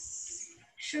is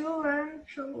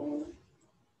 212.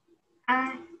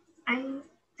 I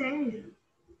think.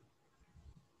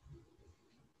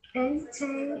 And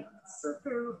take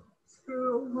super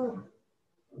room.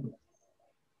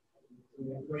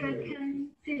 Second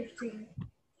 15.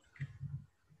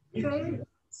 Trade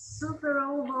super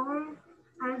home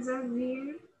as a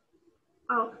view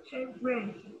of the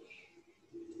ranking.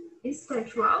 Is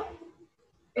that well?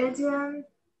 Adrian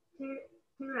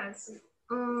Terrace.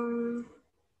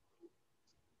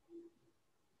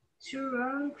 To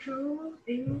run through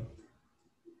in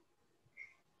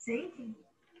thinking.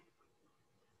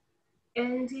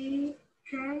 And the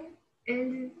train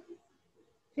and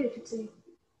 50.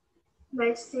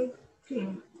 Let's take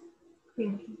thinking.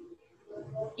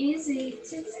 Is it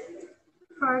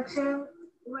for the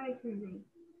weekend?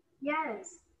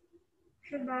 Yes.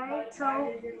 Should I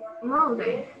tell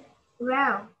Monday?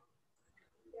 Well,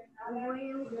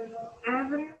 we'll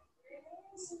have a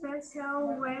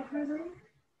special weekend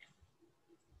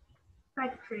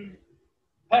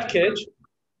package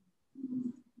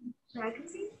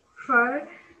for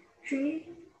 3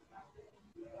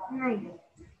 nights.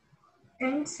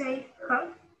 And say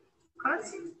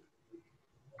cost.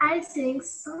 I think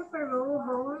Super Bowl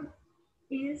home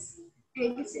is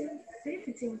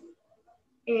 1850.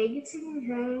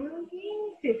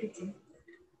 1850.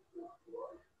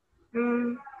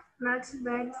 Not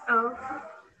bad off.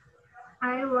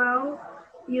 I will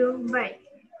you back.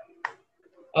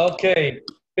 Ok.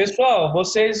 Pessoal,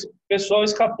 pessoal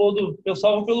escapou do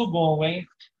pessoal pelo gongo, hein?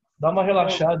 Dá uma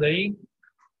relaxada aí.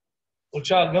 O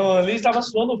Thiagão ali estava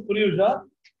suando frio já.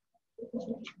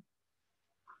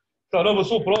 Caramba, eu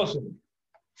sou o próximo.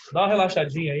 Dá uma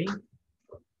relaxadinha aí.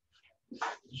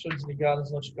 Deixa eu desligar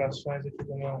as notificações aqui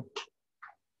do meu.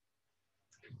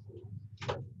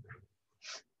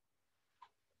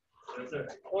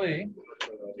 Oi.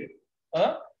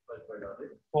 Hã?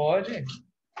 Pode.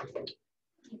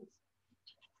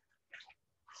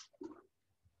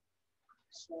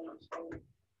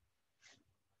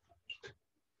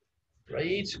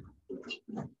 Right.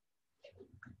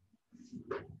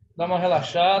 Dá uma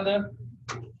relaxada.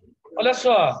 Olha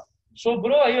só,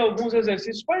 sobrou aí alguns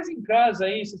exercícios. Faz em casa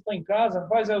aí, vocês estão em casa,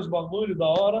 faz aí os bagulhos da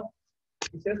hora.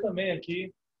 E vocês também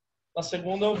aqui. Na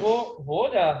segunda eu vou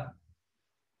olhar.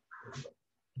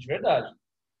 De verdade.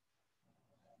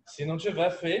 Se não tiver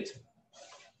feito.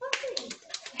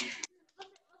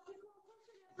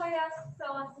 Qual é a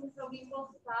ação, assim, se alguém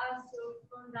postasse ou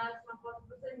mandasse uma foto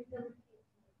pra você imitando?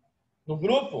 No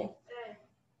grupo? É.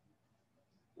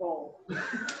 Bom.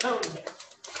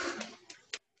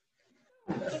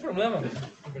 Não tem problema,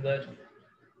 na verdade.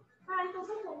 Ah, então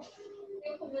tá bom.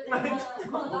 Eu comecei a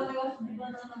mandar um negócio de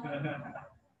banana.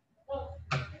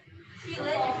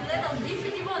 Filé não,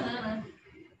 bife de banana.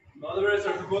 Nossa,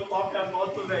 professor, ficou top a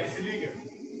foto, velho. Se liga.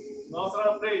 Nossa,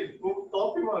 olha pra ele. Ficou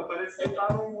top, mano. Parece que ele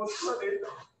tá num outro planeta.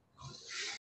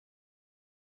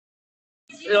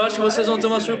 Eu acho que vocês vão ter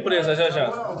uma surpresa já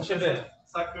já. Deixa eu ver.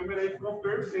 Essa câmera aí ficou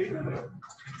perfeita, velho.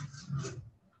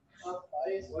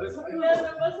 Rapaz, olha essa Eu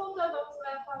não vou soltar, não, você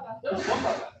vai apagar. Eu não vou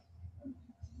apagar.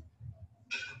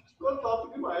 Ficou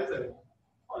top demais, velho.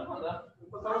 Pode mandar.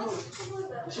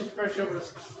 deixa eu te perder, eu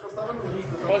tava no rio.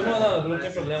 Pode mandar, não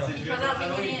tem problema.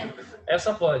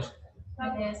 Essa pode.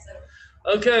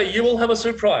 Okay, you will have a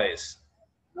surprise.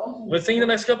 Within the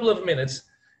next couple of minutes,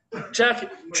 check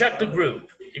the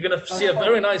group. You're gonna see a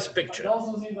very nice picture.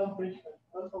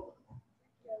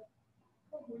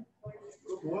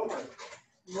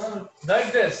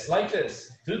 Like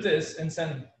this. Do this and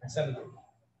send it. Send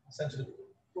to the group.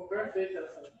 Ficou perfeito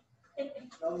essa.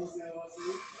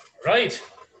 Right.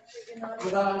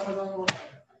 Vou fazer um.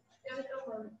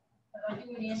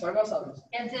 Só gostado.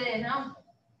 Quer dizer, não?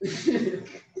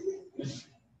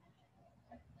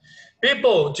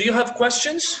 People, do you have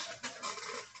questions?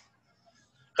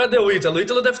 Cadê o Ítalo? O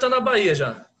Ítalo deve estar na Bahia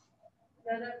já.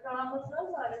 Já deve estar lá umas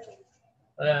 2 horas.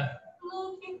 É.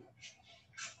 Luke.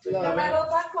 Já vai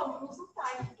voltar como? No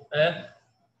sotaque. É.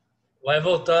 Vai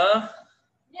voltar.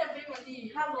 Minha prima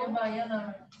ali, é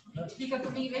baiana, fica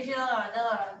comigo em vez de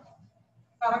ela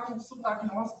falar com o sotaque.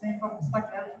 Nossa, tem para o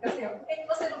sotaque dela. Fica assim, ó. Por que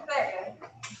você não pega?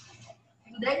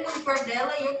 O 10 minutos perto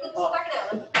dela e eu que tô no sotaque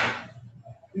dela.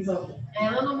 Exato.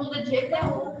 Ela não muda de jeito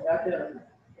nenhum. É a tela.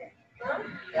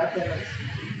 É a tela.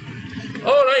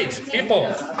 All right, people.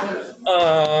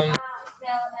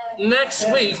 Next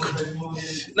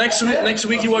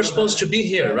week you are supposed to be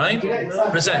here, right?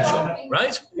 Presential,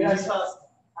 right?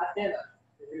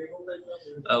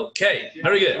 Okay,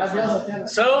 very good.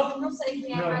 So,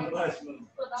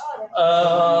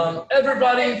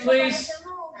 everybody, please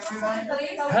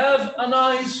have a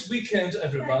nice weekend,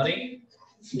 everybody.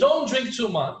 Don't drink too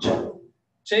much.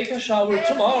 Take a shower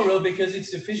tomorrow because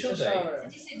it's the official day.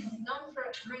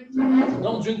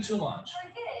 Don't drink too much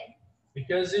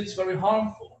because it's very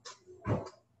harmful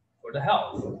for the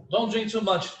health. Don't drink too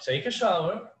much. Take a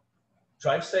shower.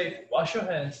 Drive safe. Wash your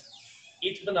hands.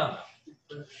 Eat banana.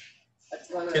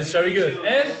 It's very good.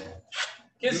 And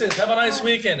kisses. Have a nice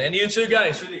weekend. And you too,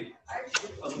 guys.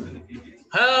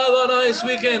 Have a nice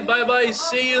weekend. Bye bye.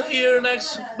 See you here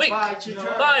next week.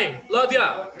 Bye. Love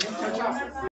ya.